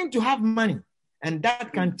determined to have money. And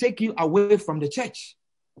that can take you away from the church.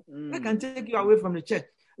 That can take you away from the church.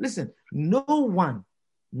 Listen, no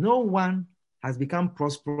one has become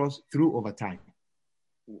prosperous through overtime.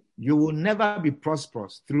 You will never be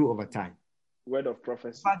prosperous through overtime. Word of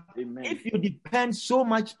prophecy. But Amen. If you depend so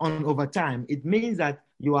much on overtime, it means that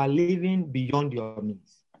you are living beyond your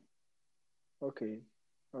means. Okay.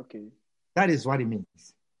 That is what it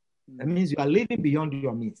means. That means you are living beyond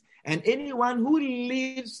your means. And anyone who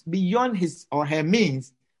lives beyond his or her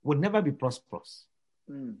means will never be prosperous.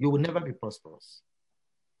 You will never be prosperous.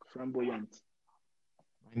 Flamboyant.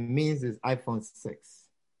 My means is iPhone 6.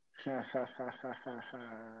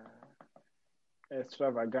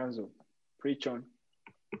 Extravaganza. Preach on.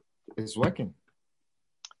 It's working.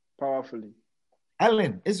 Powerfully.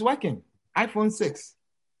 Ellen, it's working. iPhone 6.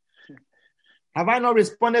 Have I not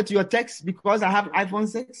responded to your text because I have iPhone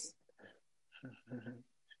 6?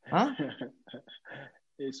 Huh?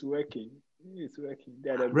 It's working.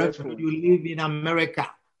 Reverend, you live in America.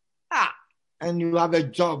 And you have a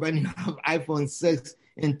job and you have iPhone 6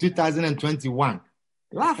 in 2021.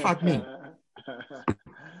 Laugh at me.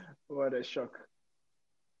 What a shock.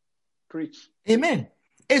 Preach. Amen.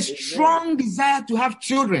 A strong desire to have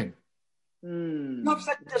children. You have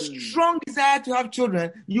such a strong desire to have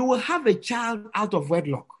children, you will have a child out of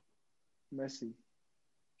wedlock. Mercy.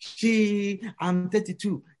 I'm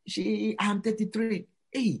 32. I'm 33.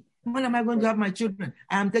 Hey, when am I going to have my children?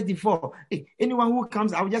 I'm 34. Hey, anyone who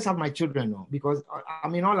comes, I'll just have my children now because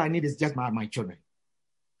all I need is just my children.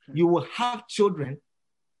 You will have children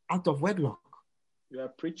out of wedlock. You are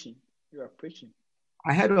preaching.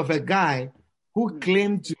 I heard of a guy who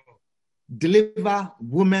claimed to deliver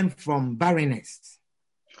women from barrenness.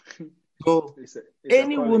 So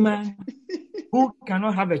any woman who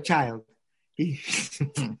cannot have a child, he's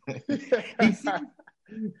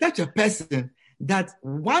such a person that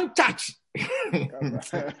one touch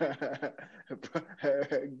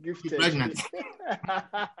gifted. Pregnant.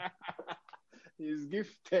 He's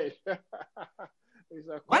gifted.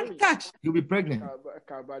 One touch, you'll be pregnant.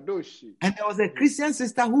 And there was a Christian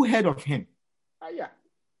sister who heard of him.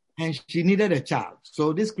 And she needed a child.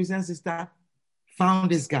 So this Christian sister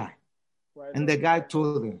found this guy. And the guy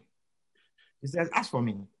told her, he says, ask for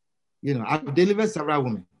me. I've delivered several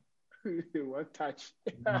women. One touch.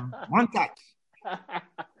 One touch.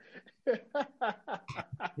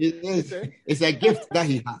 It's a gift that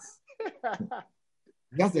he has.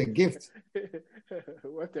 That's a gift.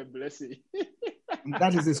 What a blessing.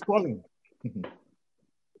 That is his calling.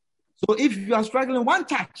 So if you are struggling, one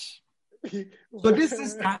touch. So this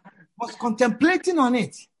sister was contemplating on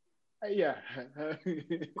it.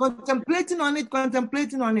 Contemplating on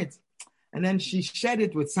it. And then she shared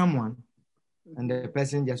it with someone, and the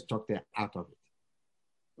person just chucked her out of it.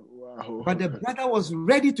 Wow. But the brother was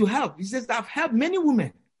ready to help. He says, I've helped many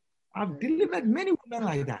women. I've delivered many women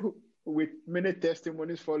like that. With many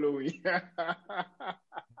testimonies following.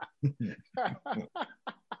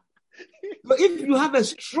 So if you have a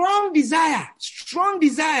strong desire,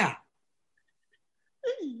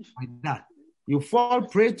 like that, you fall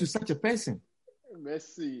prey to such a person.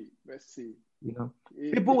 Mercy.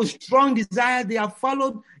 People with strong desire, they have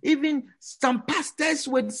followed even some pastors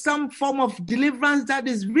with some form of deliverance that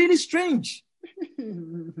is really strange.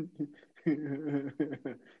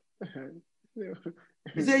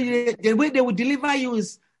 The way they would deliver you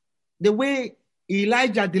is the way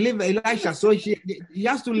Elijah delivered Elisha. So he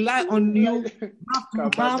has to lie on you,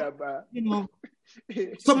 mouth to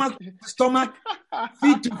mouth, stomach,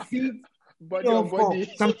 feet to feet, for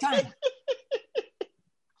some time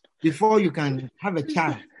before you can have a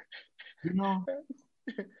child.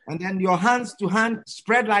 And then your hands to hand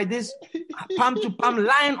spread like this, palm to palm,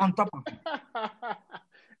 lying on top of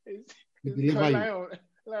it. Deliver you.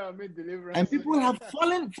 And people have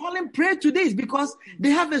fallen prey to this because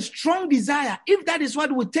they have a strong desire. If that is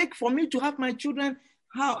what it would take for me to have my children,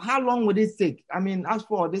 how long would it take? As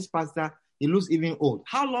for this pastor, he looks even old.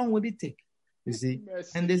 How long would it take? You see?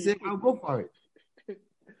 And they say, I'll go for it.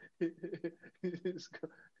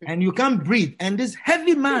 And you can't breathe. And this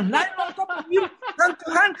heavy man lying on top of you, hand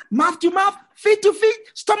to hand, mouth to mouth, feet to feet,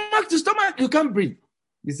 stomach to stomach, you can't breathe.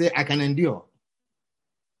 You say, I can endure.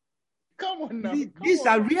 Come on now. These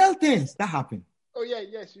are real things that happen. Oh, yeah,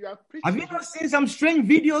 yes, you are preaching. Have you not seen some strange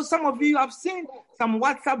videos? Some of you have seen some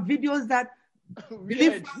WhatsApp videos that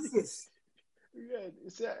believe Francis.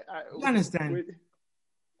 You understand?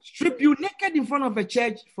 Strip you naked in front of a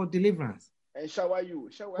church for deliverance. And shower you.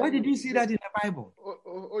 Where did you see that in the Bible?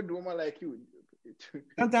 Oh, the woman like you.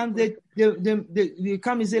 Sometimes they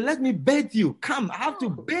come and say, let me bathe you. Come, I have to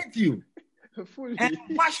bathe you. Fully. And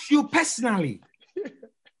wash you personally.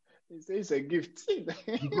 It's a gift.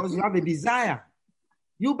 Because you have a desire.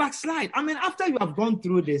 You backslide. I mean, after you have gone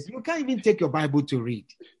through this, you can't even take your Bible to read.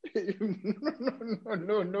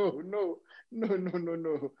 No.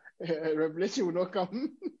 Revelation will not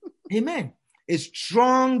come. Amen. A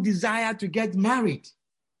strong desire to get married.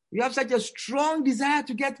 You have such a strong desire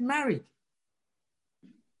to get married.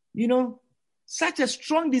 You know, such a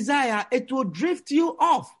strong desire, it will drift you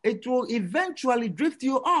off. It will eventually drift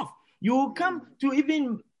you off. You will come to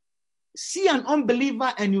even see an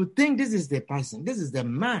unbeliever and you think this is the person, this is the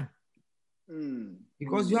man.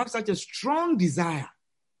 Because you have such a strong desire.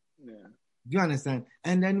 Yeah. Do you understand?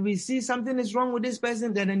 And then we see something is wrong with this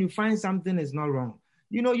person, then you find something is not wrong.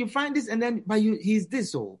 You know, you find this and then, but he's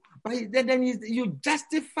this, but then you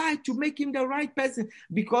justify to make him the right person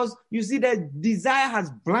because you see that desire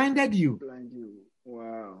has blinded you.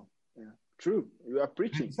 Wow. Yeah. True. You are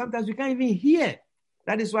preaching. And sometimes you can't even hear.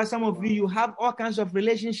 That is why some of you have all kinds of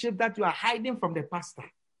relationships that you are hiding from the pastor.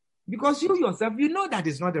 Because you yourself, you know that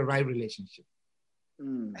it's not the right relationship.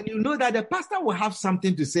 And you know that the pastor will have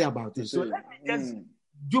something to say about it. So let me just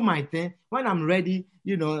do my thing. When I'm ready,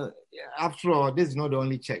 you know, after all, this is not the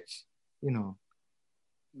only church, you know.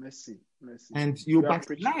 Mercy. And you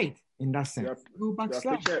backslide in that sense. You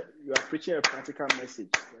backslide. You are preaching a practical message.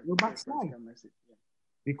 You backslide.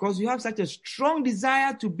 Because you have such a strong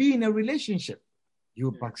desire to be in a relationship.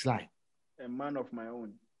 You backslide. A man of my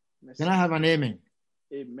own. Can I have an amen?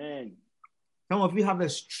 Amen. Some of you have a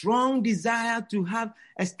strong desire to have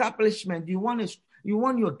establishment. You want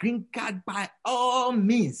your green card by all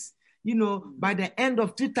means. You know, by the end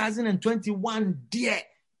of 2021, dear.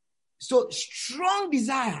 So strong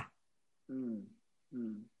desire. And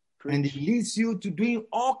it leads you to doing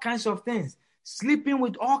all kinds of things, sleeping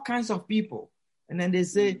with all kinds of people. And then they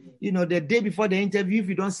say, you know, the day before the interview, if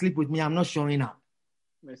you don't sleep with me, I'm not showing up.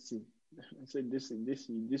 Mercy. I said this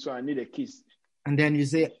one, I need a kiss. And then you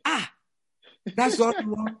say, that's all you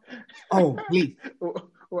want? Oh, please.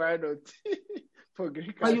 Why not?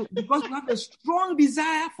 Because you have a strong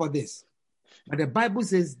desire for this. But the Bible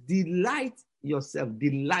says, delight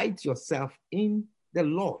yourself in the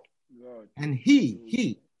Lord. And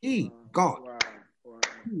He, God,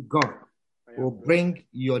 God will bring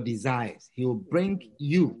your desires. He will bring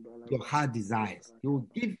you your heart desires. He will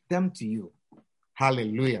give them to you.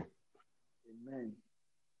 Hallelujah. Amen.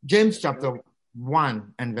 James chapter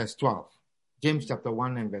 1 and verse 12. James chapter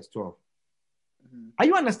 1 and verse 12. Are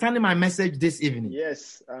you understanding my message this evening?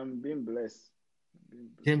 Yes, I'm being blessed.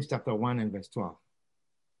 James chapter 1 and verse 12.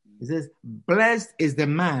 It says, blessed is the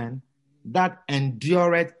man that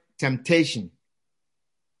endureth temptation.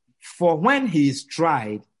 For when he is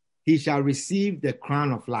tried, he shall receive the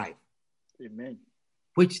crown of life. Amen.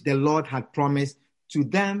 Which the Lord had promised to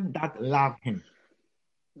them that love him.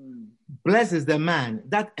 Blessed is the man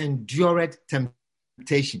that endureth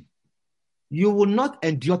temptation. You will not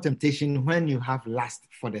endure temptation when you have lust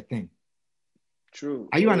for the thing. True.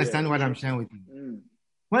 Are you understanding what I'm sharing with you?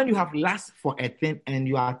 When you have lust for a thing and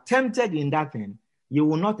you are tempted in that thing, you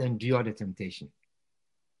will not endure the temptation.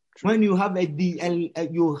 True. When you have a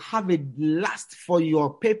lust for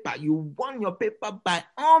your paper, you want your paper by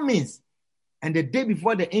all means. And the day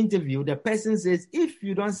before the interview, the person says, if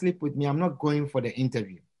you don't sleep with me, I'm not going for the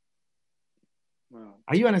interview. Wow.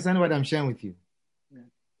 Are you understanding what I'm sharing with you?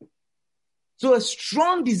 Yeah. So a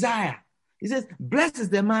strong desire. He says, blessed is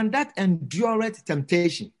the man that endureth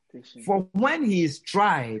temptation. For when he is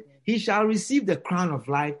tried, he shall receive the crown of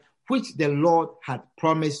life, which the Lord had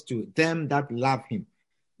promised to them that love him.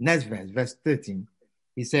 Next verse, verse 13.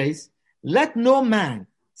 He says, let no man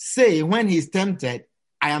say when he is tempted,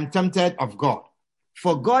 I am tempted of God.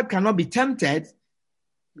 For God cannot be tempted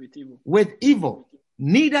with evil.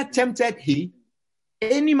 Neither tempted he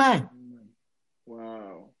any man.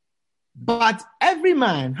 Wow. But every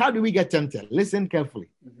man, how do we get tempted? Listen carefully.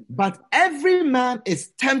 But every man is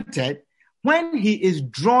tempted when he is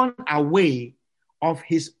drawn away of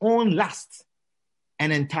his own lust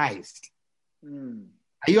and enticed.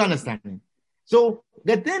 Are you understanding? So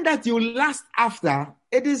the thing that you lust after,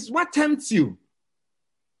 it is what tempts you.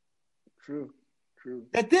 True.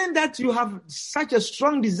 The thing that you have such a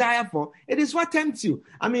strong desire for, it is what tempts you.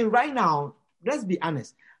 I mean, right now, let's be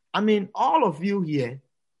honest. I mean, all of you here,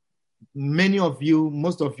 many of you,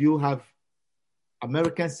 most of you have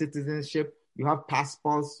American citizenship, you have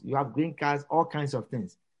passports, you have green cards, all kinds of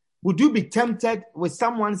things. Would you be tempted with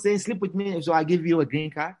someone saying, sleep with me, so I give you a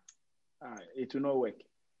green card? It will not work.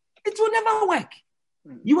 It will never work.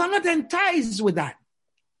 You are not enticed with that.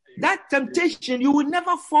 That temptation, you will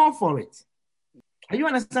never fall for it. Are you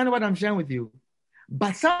understanding what I'm sharing with you?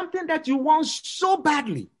 But something that you want so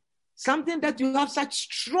badly, something that you have such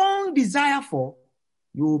strong desire for,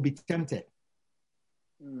 you will be tempted.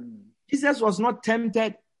 Jesus was not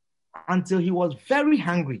tempted until he was very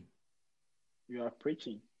hungry. You are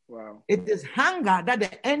preaching. Wow. It is hunger that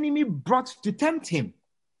the enemy brought to tempt him.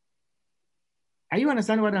 Are you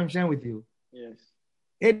understanding what I'm sharing with you? Yes.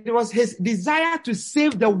 It was his desire to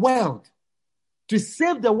save the world,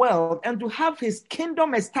 and to have his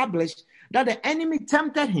kingdom established, that the enemy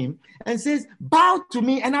tempted him and says, bow to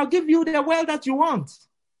me and I'll give you the world that you want.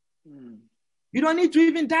 You don't need to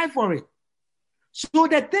even die for it. So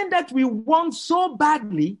the thing that we want so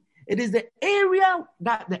badly, it is the area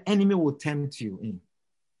that the enemy will tempt you in.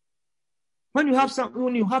 When you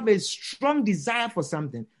have a strong desire for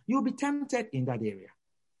something, you'll be tempted in that area.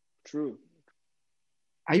 True.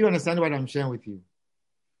 Are you understanding what I'm sharing with you?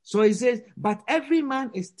 So he says, but every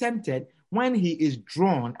man is tempted when he is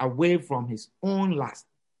drawn away from his own lust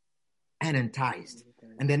and enticed.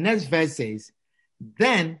 And the next verse says,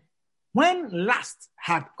 then when lust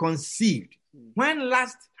had conceived,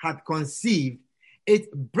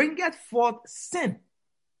 it bringeth forth sin.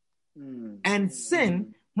 And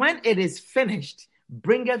sin, when it is finished,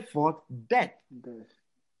 bringeth forth death.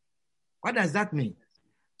 What does that mean?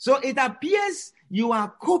 So it appears you are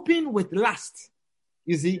coping with lust.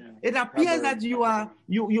 You see, it appears that you are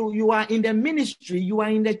in the ministry, you are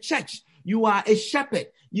in the church, you are a shepherd,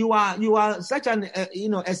 you are such an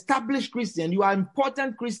established Christian, you are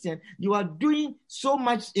important Christian, you are doing so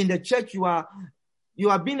much in the church, you are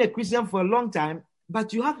being a Christian for a long time,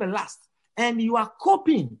 but you have a lust, and you are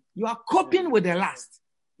coping with the lust.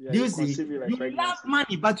 Do you see? You love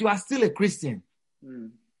money, but you are still a Christian.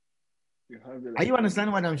 Are you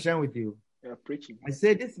understanding what I'm sharing with you? You're preaching. I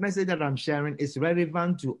say this message that I'm sharing is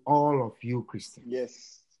relevant to all of you Christians.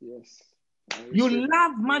 Yes. You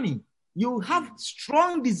love money. You have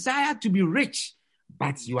strong desire to be rich,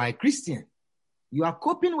 but you are a Christian. You are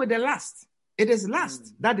coping with the lust. It is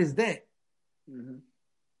lust that is there.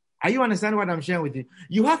 Are you understanding what I'm sharing with you?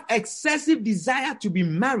 You have excessive desire to be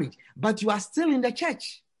married, but you are still in the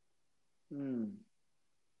church.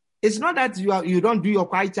 It's not that you don't do your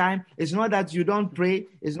quiet time. It's not that you don't pray.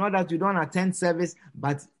 It's not that you don't attend service,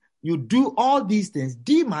 but you do all these things.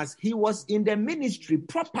 Demas, he was in the ministry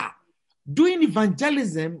proper, doing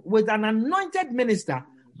evangelism with an anointed minister,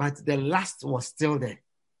 but the lust was still there.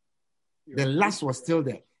 The lust was still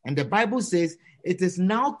there. And the Bible says it is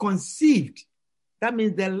now conceived. That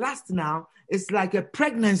means the lust now is like a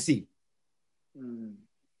pregnancy.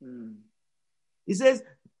 He says,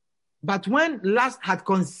 but when lust had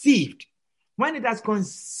conceived, when it has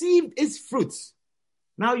conceived its fruits,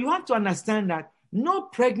 now you have to understand that no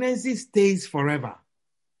pregnancy stays forever.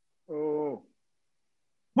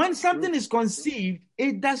 When something is conceived,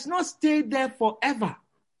 it does not stay there forever.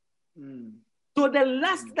 So the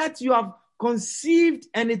lust that you have conceived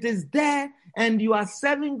and it is there, and you are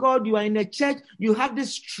serving God, you are in a church, you have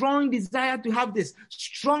this strong desire to have this,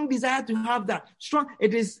 strong desire to have that, strong.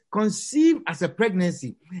 It is conceived as a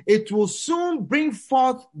pregnancy. It will soon bring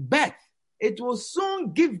forth birth. It will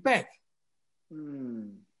soon give birth.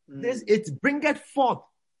 It bringeth forth.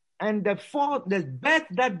 And the birth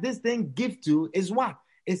that this thing gives to is what?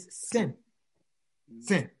 Is sin.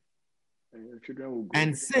 Sin.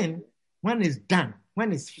 And sin, when it's done,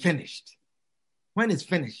 when it's finished,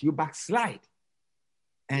 you backslide.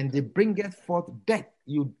 And it bringeth forth death.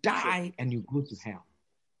 You die and you go to hell.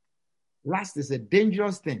 Lust is a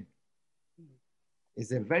dangerous thing.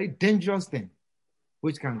 It's a very dangerous thing,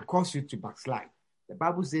 which can cause you to backslide. The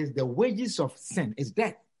Bible says the wages of sin is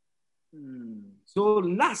death. So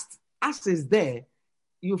lust, as is there,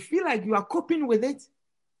 you feel like you are coping with it.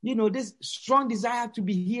 You know, this strong desire to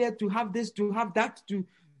be here, to have this, to have that, to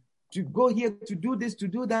go here, to do this, to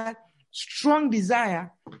do that. Strong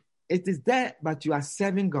desire, it is there, but you are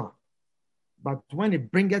serving God. But when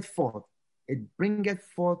it bringeth forth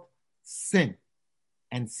sin.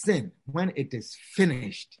 And sin, when it is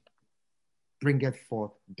finished, bringeth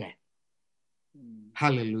forth death.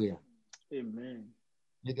 Hallelujah. Amen.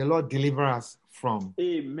 May the Lord deliver us from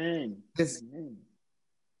this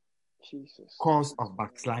Jesus. cause of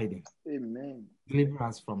backsliding. Amen. Deliver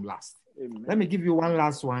us from lust. Amen. Let me give you one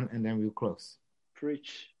last one and then we'll close.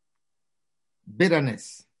 Preach.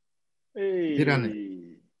 Bitterness. Hey. Bitterness.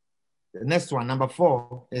 The next one, number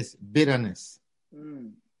 4, is bitterness.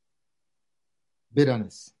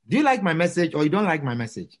 Bitterness. Do you like my message or you don't like my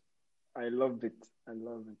message? I love it.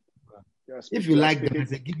 If you like the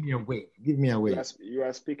message, give me a way. Give me a way. You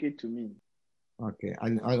are speaking to me. Okay.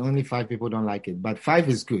 Only 5 people don't like it, but 5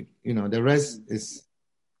 is good. The rest is,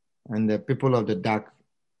 and the people of the dark,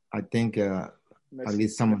 I think at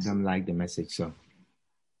least some of them like the message. So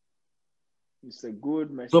it's a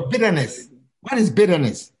good message. So bitterness. What is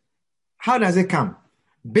bitterness? How does it come?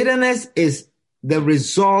 Bitterness is the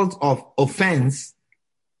result of offense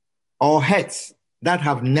or hurts that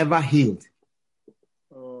have never healed.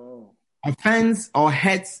 Offense or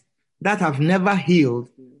hurts that have never healed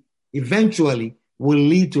eventually will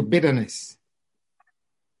lead to bitterness.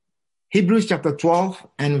 Hebrews chapter 12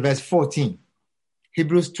 and verse 14.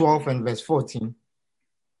 Hebrews 12 and verse 14.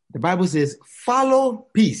 The Bible says, follow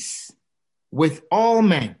peace with all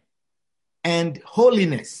men and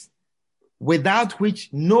holiness, without which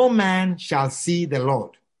no man shall see the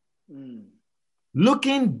Lord.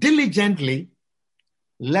 Looking diligently,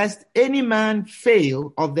 lest any man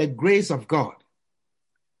fail of the grace of God,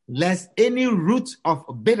 lest any root of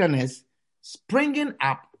bitterness springing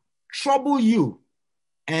up trouble you,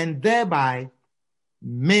 and thereby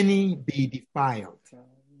many be defiled.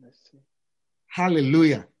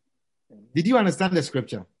 Hallelujah. Did you understand the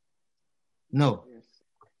scripture? No.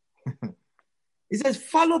 It says,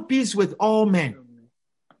 follow peace with all men.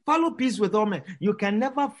 Follow peace with all men. You can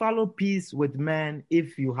never follow peace with men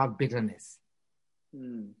if you have bitterness.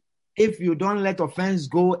 If you don't let offense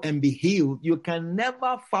go and be healed, you can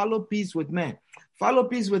never follow peace with men. Follow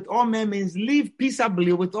peace with all men means live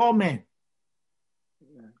peaceably with all men,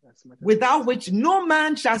 without which no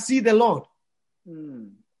man shall see the Lord.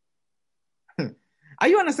 Are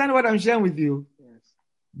you understanding what I'm sharing with you? Yes.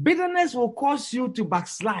 Bitterness will cause you to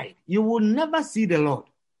backslide. You will never see the Lord.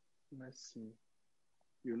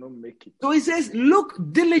 You don't make it. So he says, look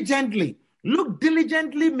diligently. Look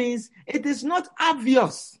diligently means it is not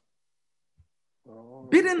obvious.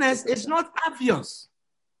 Bitterness is not obvious.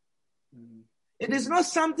 It is not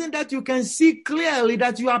something that you can see clearly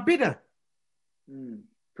that you are bitter.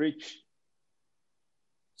 Preach.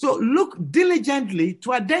 So look diligently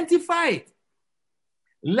to identify it,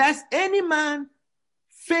 lest any man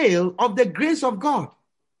fail of the grace of God.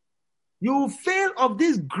 You will fail of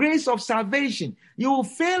this grace of salvation. You will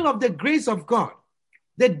fail of the grace of God.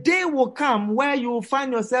 The day will come where you will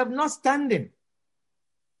find yourself not standing.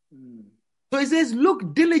 So it says,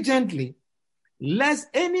 look diligently, lest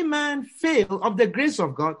any man fail of the grace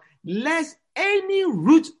of God, lest any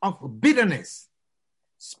root of bitterness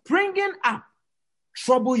springing up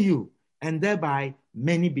trouble you, and thereby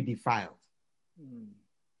many be defiled.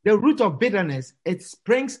 The root of bitterness, it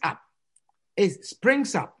springs up. It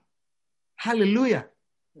springs up. Hallelujah.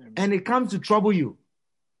 And it comes to trouble you.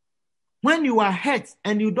 When you are hurt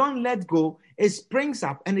and you don't let go, it springs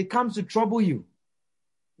up and it comes to trouble you.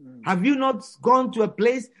 Have you not gone to a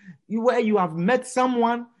place where you have met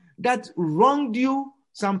someone that wronged you,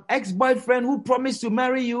 some ex-boyfriend who promised to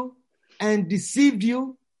marry you and deceived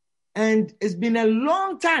you, and it's been a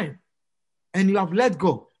long time, and you have let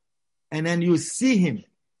go, and then you see him,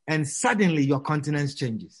 and suddenly your countenance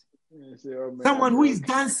changes? Someone who is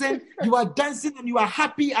dancing, you are dancing and you are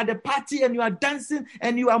happy at the party, and you are dancing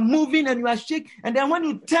and you are moving and you are shaking, and then when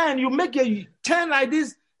you turn, you make a turn like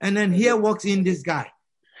this, and then here walks in this guy,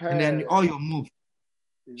 and then all your move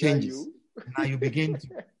changes. Now you begin to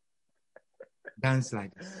dance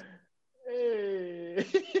like this.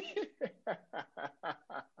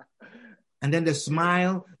 And then the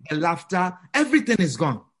smile, the laughter, everything is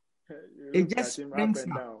gone. It just springs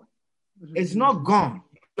up. It's not gone.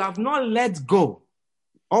 You have not let go.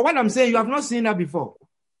 Or what I'm saying, you have not seen that before.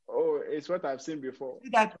 Oh, it's what I've seen before. See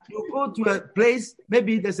that you go to a place,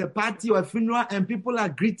 maybe there's a party or a funeral, and people are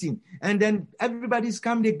greeting. And then everybody's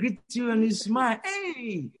come, they greet you and you smile.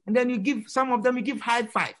 Hey! And then you give, some of them, you give high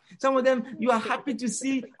five. Some of them, you are happy to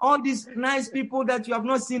see all these nice people that you have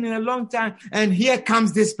not seen in a long time. And here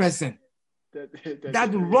comes this person that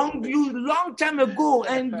wronged you long time ago.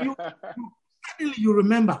 And you suddenly you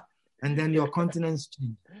remember. And then your countenance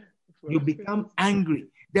changes. You become angry.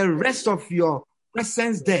 The rest of your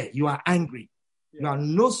presence there, you are angry. You are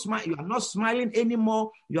not smiling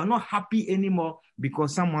anymore. You are not happy anymore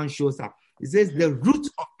because someone shows up. It says the root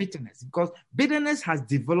of bitterness, because bitterness has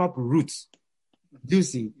developed roots. Do you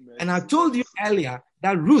see? And I told you earlier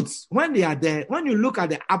that roots, when they are there, when you look at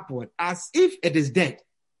the upward, as if it is dead.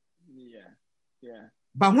 Yeah.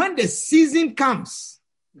 But when the season comes,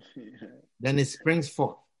 then it springs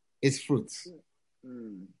forth its fruits.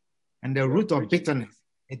 And the root of bitterness,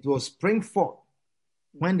 it will spring forth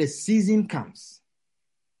when the season comes.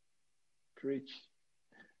 Preach.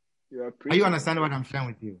 Are you understanding what I'm sharing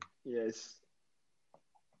with you? Yes.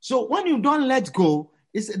 So when you don't let go,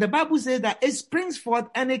 the Bible says that it springs forth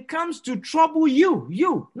and it comes to trouble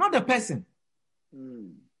you, not the person.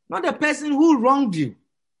 Not the person who wronged you.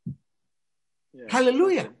 Yeah.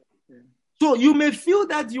 Hallelujah. Yeah. So you may feel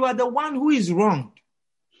that you are the one who is wronged.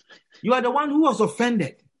 You are the one who was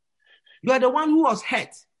offended. You are the one who was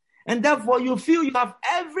hurt. And therefore you feel you have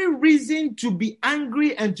every reason to be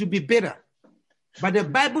angry and to be bitter. But the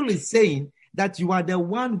Bible is saying that you are the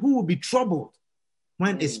one who will be troubled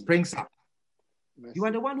when it springs up. You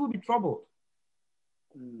are the one who will be troubled.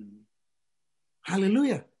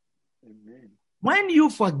 Hallelujah. Amen. When you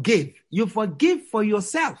forgive for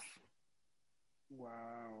yourself. Wow.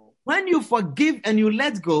 When you forgive and you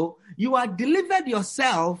let go, you have delivered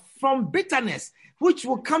yourself from bitterness, which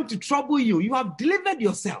will come to trouble you. You have delivered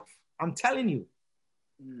yourself. I'm telling you.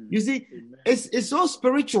 You see, it's so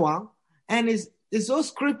spiritual and it's so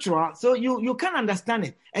scriptural, so you can't understand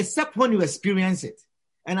it except when you experience it.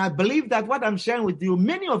 And I believe that what I'm sharing with you,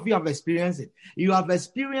 many of you have experienced it. You have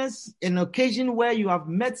experienced an occasion where you have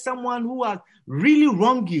met someone who has really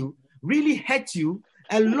wronged you, really hurt you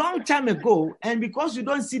a long time ago, and because you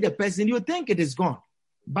don't see the person, you think it is gone.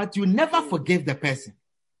 But you never forgave the person.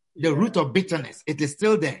 The root of bitterness, it is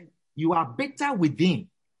still there. You are bitter within,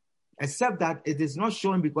 except that it is not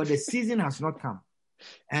showing because the season has not come.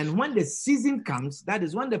 And when the season comes, that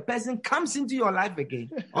is when the person comes into your life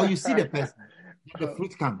again, or you see the person, the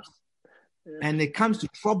fruit comes. And it comes to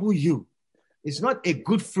trouble you. It's not a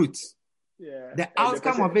good fruit. Yeah. The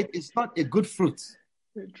outcome of it is not a good fruit.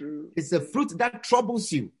 True. It's a fruit that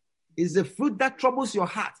troubles you. It's a fruit that troubles your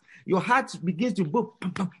heart. Your heart begins to boom,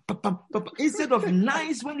 pum, pum, pum, pum, pum, pum. Instead of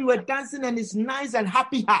nice when you were dancing and it's nice and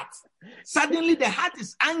happy heart, suddenly the heart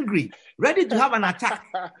is angry, ready to have an attack.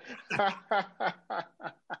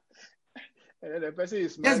 And the person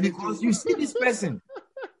is just because you see this person.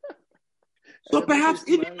 So perhaps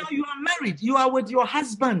even now you are married, you are with your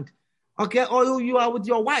husband, okay, or you are with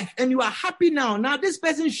your wife, and you are happy now. Now this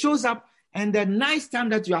person shows up, and the nice time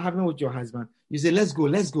that you are having with your husband, you say, let's go.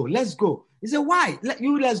 You say, why?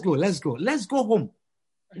 Let's go home.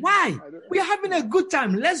 Why? We are having a good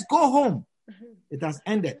time. Let's go home. It has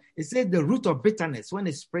ended. It says the root of bitterness, when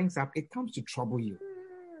it springs up, it comes to trouble you.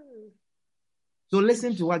 So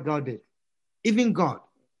listen to what God did. Even God,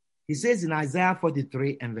 he says in Isaiah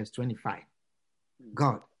 43 and verse 25,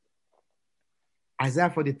 God, Isaiah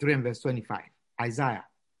 43 and verse 25, Isaiah,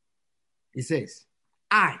 he says,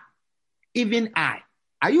 even I,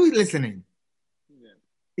 are you listening? Yeah.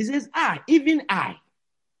 He says, even I,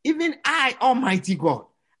 Almighty God,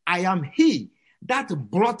 I am he that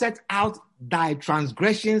blotted out thy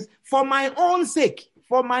transgressions for my own sake.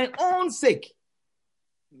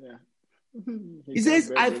 Yeah. He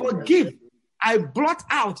says, I forgive, I blot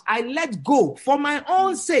out, I let go for my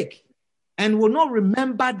own sake, and will not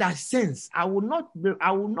remember thy sins. I will not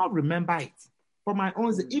remember it for my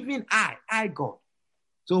own sake. Even I, God.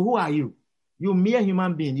 So who are you? You mere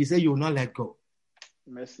human being. You say you will not let go.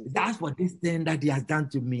 Mercy. That's for this thing that he has done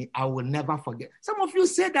to me. I will never forget. Some of you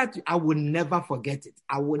say that I will never forget it.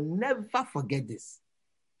 I will never forget this.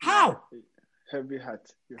 How? Heavy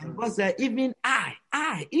heart. And God said, even I.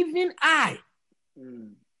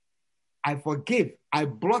 I forgive, I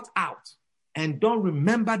blot out, and don't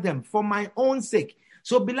remember them for my own sake.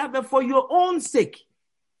 So, beloved, for your own sake,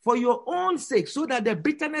 so that the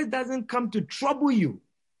bitterness doesn't come to trouble you,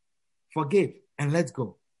 forgive and let's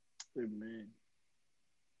go. Amen.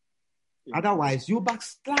 Otherwise, you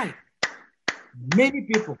backslide. Many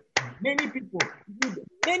people, many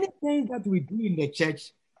things that we do in the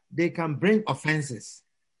church, they can bring offenses.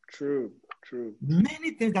 True.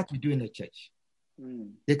 Many things that we do in the church,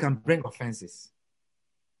 they can bring offenses.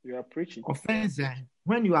 You are preaching. Offense,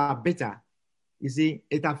 when you are bitter, you see,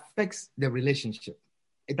 it affects the relationship.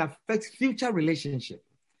 It affects future relationship.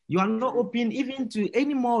 You are not open even to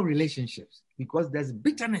any more relationships because there's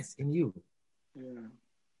bitterness in you. Yeah.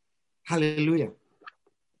 Hallelujah.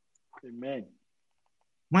 Amen.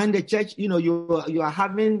 When the church, you are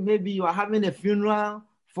having a funeral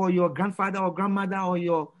for your grandfather or grandmother or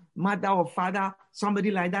your mother or father, somebody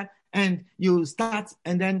like that, and you start,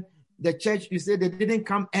 and then the church, you say they didn't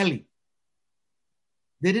come early.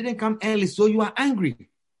 So you are angry.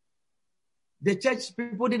 The church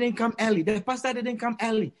people didn't come early. The pastor didn't come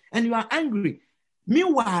early, and you are angry.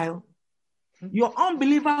 Meanwhile, your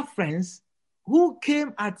unbeliever friends who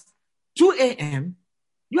came at 2 a.m.,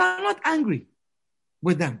 you are not angry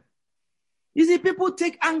with them. You see, people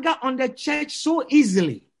take anger on the church so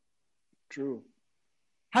easily. True.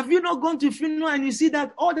 Have you not gone to funeral and you see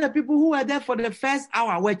that all the people who were there for the first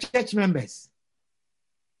hour were church members?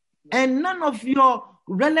 And none of your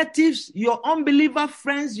relatives, your unbeliever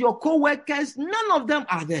friends, your co-workers, none of them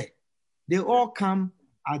are there. They all come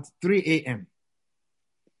at 3 a.m.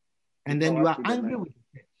 And then you are angry with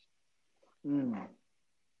the church.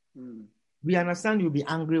 We understand you'll be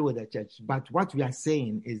angry with the church, but what we are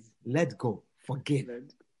saying is let go, forgive,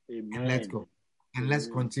 and let go. And let's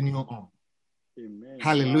continue on. Amen.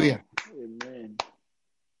 Hallelujah. Wow. Amen.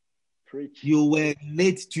 Preach. You were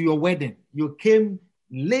late to your wedding. You came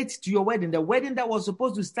late to your wedding. The wedding that was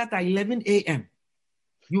supposed to start at 11 a.m.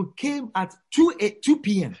 You came at 2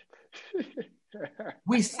 p.m.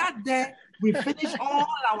 We sat there. We finished all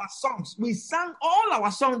our songs. We sang all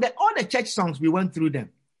our songs. All the church songs, we went through them.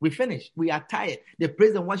 We finished. We are tired. The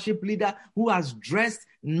praise and worship leader who has dressed,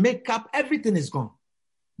 makeup, everything is gone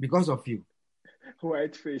because of you.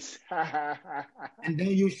 White face. And then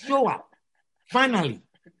you show up. Finally,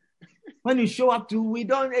 when you show up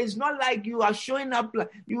it's not like you are showing up.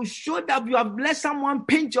 You showed up, you have let someone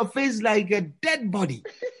paint your face like a dead body.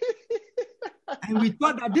 And we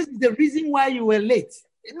thought that this is the reason why you were late.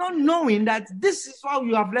 Not knowing that this is how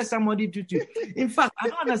you have let somebody do to you. In fact, I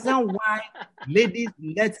don't understand why ladies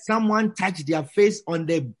let someone touch their face on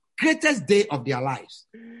the greatest day of their lives.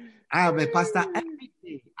 I have a pastor every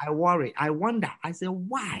day. I worry. I wonder. I say,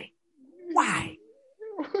 why? Why?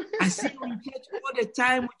 I see you in church all the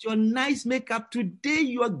time with your nice makeup. Today,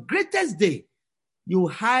 your greatest day. You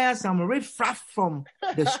hire some riffraff from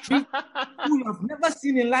the street who you have never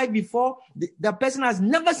seen in life before. The person has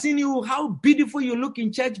never seen you, how beautiful you look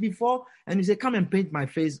in church before. And you say, come and paint my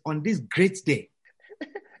face on this great day.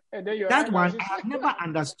 That one I have never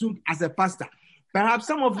understood as a pastor. Perhaps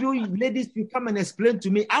some of you ladies, you come and explain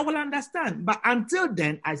to me, I will understand. But until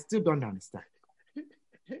then, I still don't understand.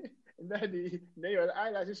 Then your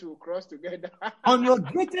eyelashes will cross together. On your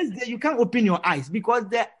greatest day, you can't open your eyes because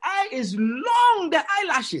the eye is long, the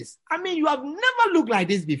eyelashes. I mean, you have never looked like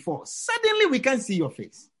this before. Suddenly, we can't see your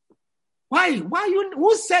face. Why?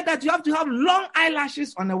 Who said that you have to have long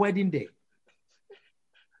eyelashes on a wedding day?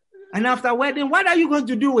 And after wedding, what are you going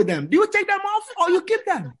to do with them? Do you take them off or you keep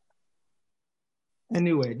them?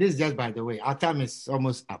 Anyway, this is just by the way. Our time is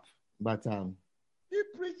almost up. But keep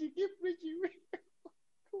preaching.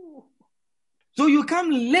 So you come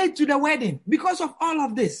late to the wedding because of all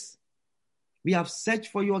of this. We have searched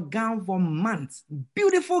for your gown for months.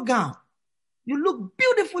 Beautiful gown. You look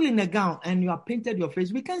beautiful in the gown and you have painted your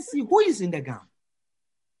face. We can't see who is in the gown.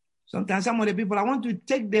 Sometimes some of the people, I want to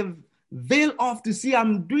take the veil off to see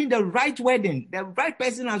I'm doing the right wedding. The right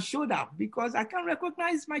person has showed up because I can't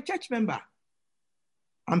recognize my church member.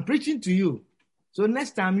 I'm preaching to you. So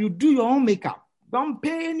next time you do your own makeup. Don't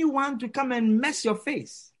pay anyone to come and mess your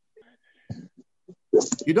face.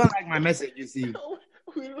 You don't like my message, you see.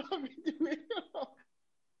 We love it.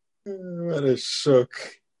 What a shock.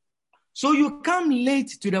 So you come late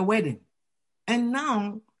to the wedding. And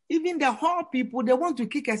now, even the hall people, they want to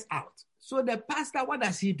kick us out. So the pastor, what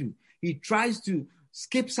does he do? He tries to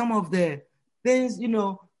skip some of the things,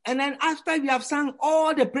 And then after we have sung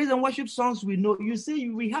all the praise and worship songs we know, you say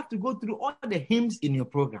we have to go through all the hymns in your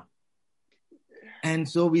program. And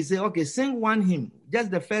so we say, okay, sing one hymn, just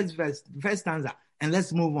the first verse, first stanza, and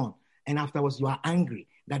let's move on. And afterwards, you are angry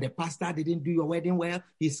that the pastor didn't do your wedding well.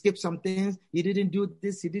 He skipped some things. He didn't do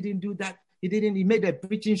this. He didn't do that. He made the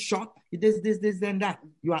preaching short. He did this, and that.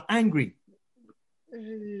 You are angry.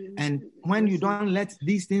 And when you don't let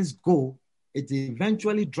these things go, it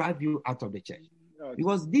eventually drives you out of the church.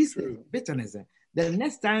 Because this is bitterness. The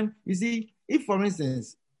next time, you see, if for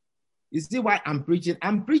instance, you see why I'm preaching.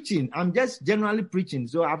 I'm just generally preaching.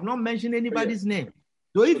 So I've not mentioned anybody's name.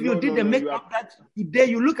 So if you did the makeup that today,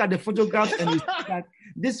 you look at the photograph and you see that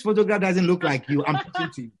this photograph doesn't look like you, I'm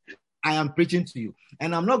preaching to you. I am preaching to you.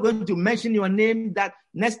 And I'm not going to mention your name that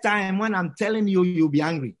next time when I'm telling you, you'll be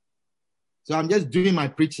angry. So I'm just doing my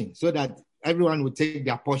preaching so that everyone will take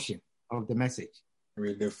their portion of the message.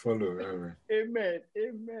 They follow, Reverend. Amen.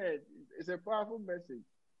 It's a powerful message.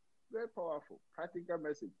 Very powerful, practical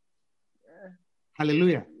message.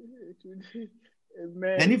 Hallelujah.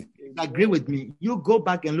 Amen. And if you agree with me, you go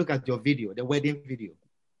back and look at your video, the wedding video,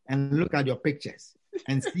 and look at your pictures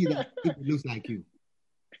and see that it looks like you.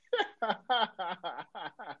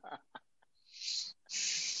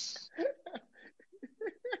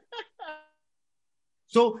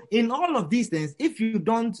 So in all of these things, if you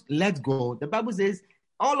don't let go, the Bible says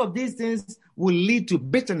all of these things will lead to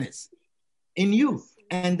bitterness in you.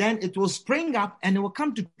 And then it will spring up and it will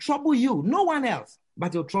come to trouble you. No one else,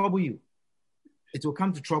 but it will trouble you. It will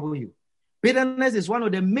come to trouble you. Bitterness is one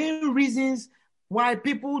of the main reasons why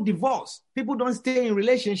people divorce. People don't stay in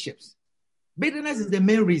relationships. Bitterness is the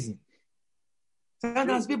main reason.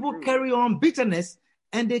 Sometimes people carry on bitterness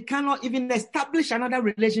and they cannot even establish another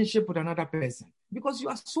relationship with another person because you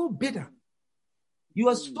are so bitter. You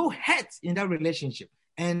are so hurt in that relationship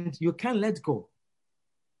and you can't let go.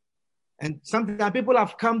 And sometimes people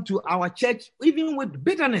have come to our church even with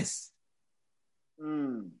bitterness.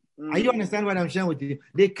 Are you understand what I'm sharing with you?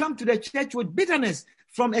 They come to the church with bitterness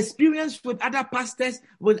from experience with other pastors,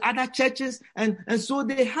 with other churches, and so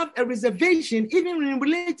they have a reservation even in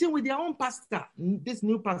relating with their own pastor, this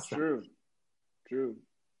new pastor. True.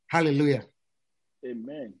 Hallelujah.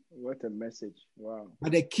 Amen. What a message. Wow.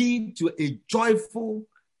 But the key to a joyful,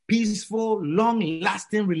 peaceful,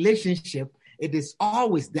 long-lasting relationship, it is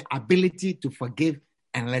always the ability to forgive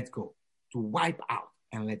and let go, to wipe out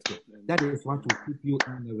and let go. That is what will keep you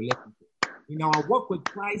in a relationship. In our walk with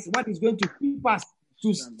Christ, what is going to keep us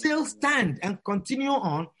to still stand and continue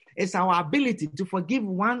on is our ability to forgive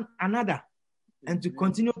one another and to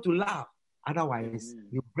continue to love. Otherwise,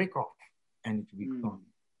 you break off and it will be gone.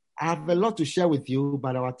 I have a lot to share with you,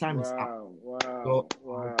 but our time is up. So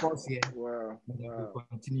I'll pause here and then we'll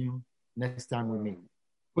continue next time with me.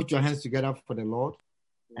 Put your hands together for the Lord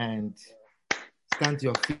and stand to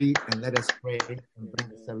your feet and let us pray and bring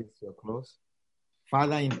the service to a close.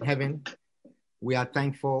 Father in heaven, we are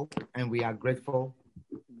thankful and we are grateful.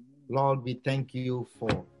 Lord, we thank you for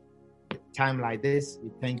a time like this. We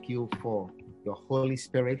thank you for your Holy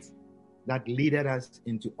Spirit that leaded us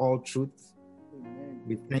into all truth.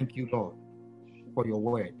 We thank you, Lord, for your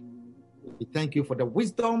word. We thank you for the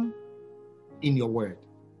wisdom in your word.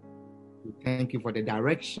 We thank you for the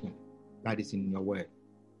direction that is in your word.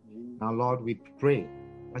 Now, Lord, we pray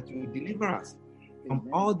that you will deliver us from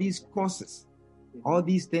all these causes, all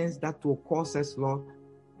these things that will cause us, Lord,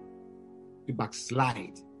 to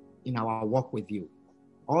backslide in our walk with you.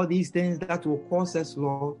 All these things that will cause us,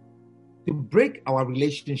 Lord, to break our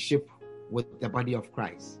relationship with the body of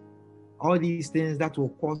Christ. All these things that will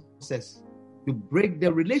cause us to break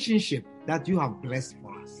the relationship that you have blessed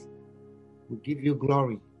for us. We give you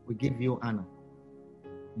glory. We give you honor.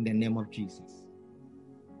 In the name of Jesus.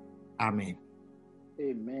 Amen.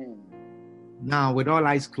 Amen. Now, with all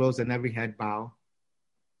eyes closed and every head bowed,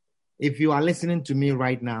 if you are listening to me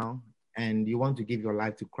right now and you want to give your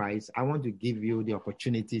life to Christ, I want to give you the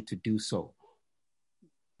opportunity to do so.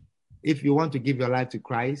 If you want to give your life to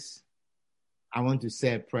Christ, I want to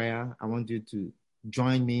say a prayer. I want you to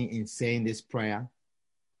join me in saying this prayer.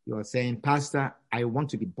 You are saying, Pastor, I want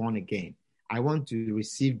to be born again. I want to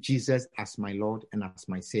receive Jesus as my Lord and as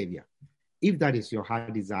my Savior. If that is your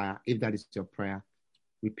heart desire, if that is your prayer,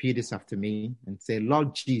 repeat this after me and say,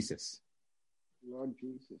 Lord Jesus. Lord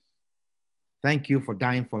Jesus. Thank you for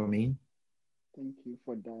dying for me. Thank you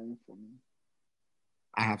for dying for me.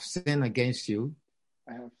 I have sinned against you.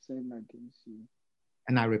 I have sinned against you.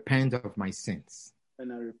 And I repent of my sins.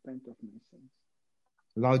 And I repent of my sins.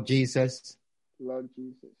 Lord Jesus. Lord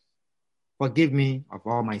Jesus. Forgive me of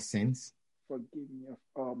all my sins. Forgive me of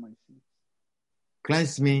all my sins.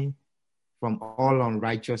 Cleanse me from all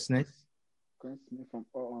unrighteousness. Cleanse me from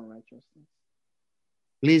all unrighteousness.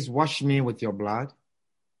 Please wash me with your blood.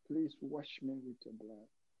 Please wash me with your blood.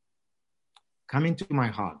 Come into my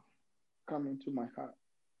heart. Come into my heart.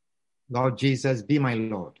 Lord Jesus, be my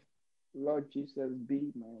Lord. Lord Jesus,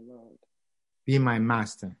 be my Lord. Be my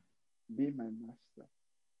master. Be my master.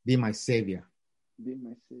 Be my Savior. Be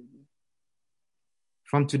my Savior.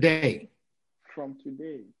 From today,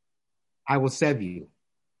 I will serve you.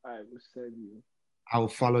 I will serve you. I will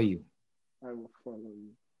follow you. I will follow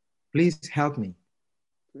you. Please help me.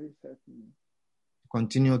 Please help me. To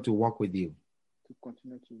continue to walk with you. To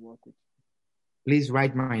continue to walk with you. Please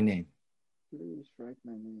write my name. Please write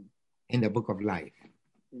my name. In the book of life.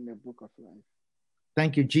 In the book of life.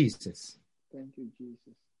 Thank you, Jesus. Thank you,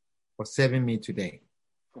 Jesus. For saving me today.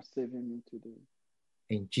 For saving me today.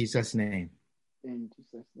 In Jesus' name. In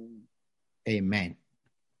Jesus' name. Amen.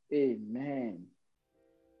 Amen.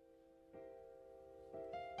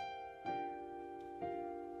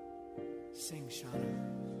 Sing, Shauna.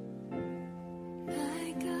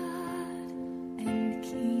 My God and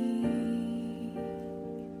King,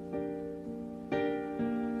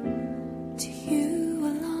 to you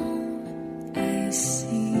alone I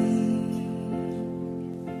sing.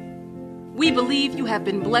 We believe believe you have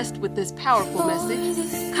been blessed with this powerful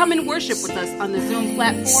message. Come and worship with us on the Zoom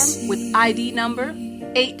platform with ID number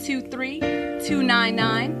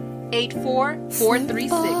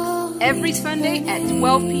 823-299-84436 every Sunday at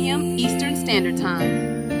 12 p.m. Eastern Standard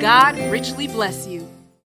Time. God richly bless you.